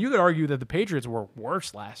 and you could argue that the Patriots were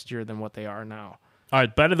worse last year than what they are now. All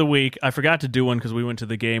right, bet of the week. I forgot to do one because we went to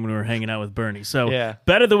the game and we were hanging out with Bernie. So, yeah.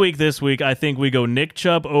 Bet of the week this week, I think we go Nick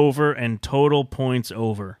Chubb over and total points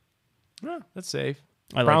over. Yeah, that's safe.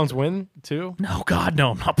 I Browns like win, too? No, God,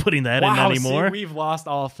 no. I'm not putting that in anymore. See, we've lost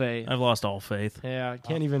all faith. I've lost all faith. Yeah,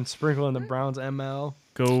 can't even sprinkle in the Browns ML.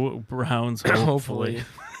 Go Browns, hopefully.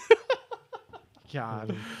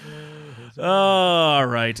 God. All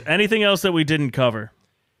right. Anything else that we didn't cover?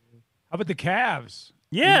 How about the Cavs?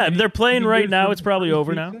 Yeah, they're playing right now. It's probably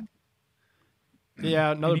over now.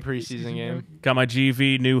 Yeah, another preseason game. Got my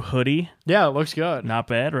GV new hoodie. Yeah, it looks good. Not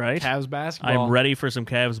bad, right? Cavs basketball. I'm ready for some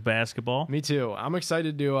Cavs basketball. Me too. I'm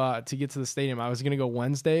excited to get to the stadium. I was gonna go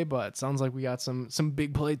Wednesday, but it sounds like we got some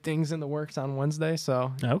big play things in the works on Wednesday.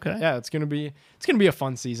 So Okay. yeah, it's gonna be a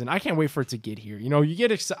fun season. I can't wait for it to get here. You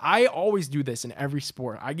get I always do this in every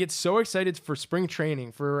sport. I get so excited for spring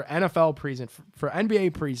training, for NFL preseason, for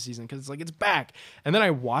NBA preseason because it's like it's back, and then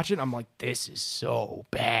I watch it. I'm like, this is so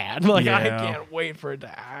bad. Like I can't wait for it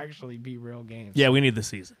to actually be real games. Yeah, we need the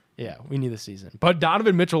season. Yeah, we need the season. But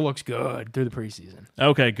Donovan Mitchell looks good through the preseason.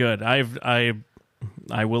 Okay, good. I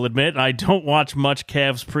will admit I don't watch much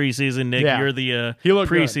Cavs preseason. Nick, Yeah. you're the He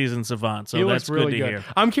looked preseason savant, so He that's looks really good to hear.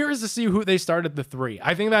 I'm curious to see who they start at the 3.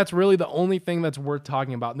 I think that's really the only thing that's worth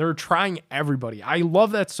talking about. They're trying everybody. I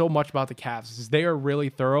love that so much about the Cavs is they are really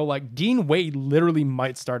thorough. Like Dean Wade literally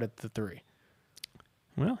might start at the 3.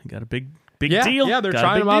 Well, you got a big Yeah, deal. yeah, they're Got a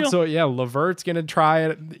trying big them out. deal. So yeah, Levert's gonna try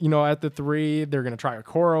it, at the 3. They're gonna try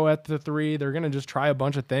Okoro at the 3. They're gonna just try a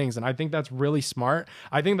bunch of things, and I think that's really smart.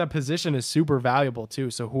 I think that position is super valuable too.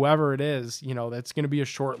 So whoever it is, that's gonna be a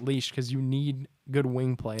short leash because you need good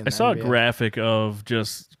wing play. In I saw a NBA. graphic of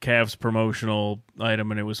just Cavs promotional item,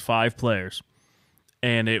 and it was 5 players,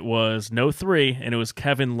 and it was no 3, and it was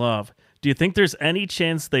Kevin Love. Do you think there's any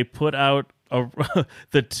chance they put out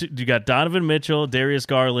you got Donovan Mitchell, Darius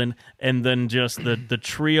Garland, and then just the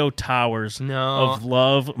trio towers of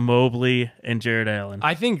Love, Mobley, and Jared Allen?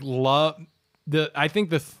 I think the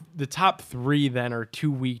top 3 then are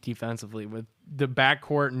too weak defensively with the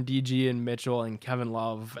backcourt and DG and Mitchell and Kevin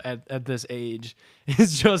Love at this age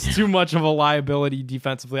is just too much of a liability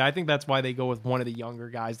defensively. I think that's why they go with one of the younger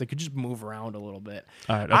guys that could just move around a little bit.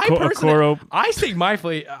 All right, Okoro. I stake my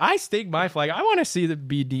flag. I want to see the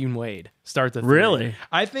be Dean Wade start the 3. Really?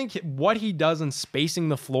 I think what he does in spacing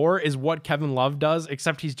the floor is what Kevin Love does,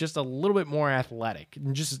 except he's just a little bit more athletic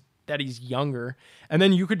and just that he's younger. And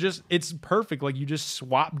then it's perfect. Like you just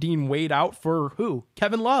swap Dean Wade out for who?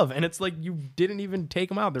 Kevin Love. And it's like you didn't even take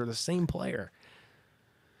him out. They're the same player.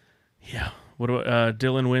 Yeah. What about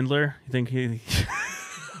Dylan Windler? You think he...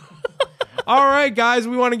 All right, guys,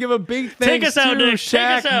 we want to give a big thanks Take us out, to Nick. Take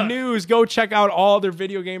us Shaq out. News. Go check out all their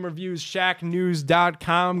video game reviews,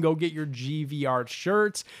 shacknews.com. Go get your GVR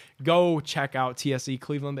shirts. Go check out TSE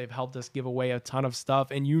Cleveland. They've helped us give away a ton of stuff.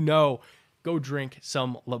 And go drink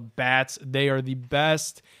some Labatt's. They are the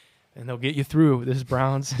best, and they'll get you through this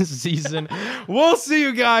Browns season. We'll see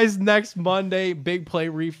you guys next Monday. Big Play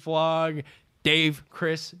Reflog. Dave,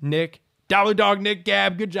 Chris, Nick, Dollar Dog, Nick,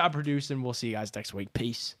 Gab. Good job producing. We'll see you guys next week.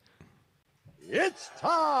 Peace. It's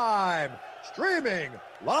time! Streaming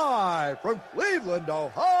live from Cleveland,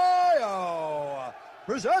 Ohio!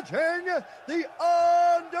 Presenting the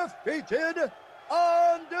undefeated,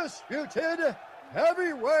 undisputed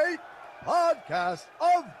heavyweight podcast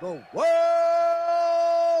of the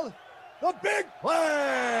world, The Big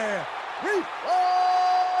Play!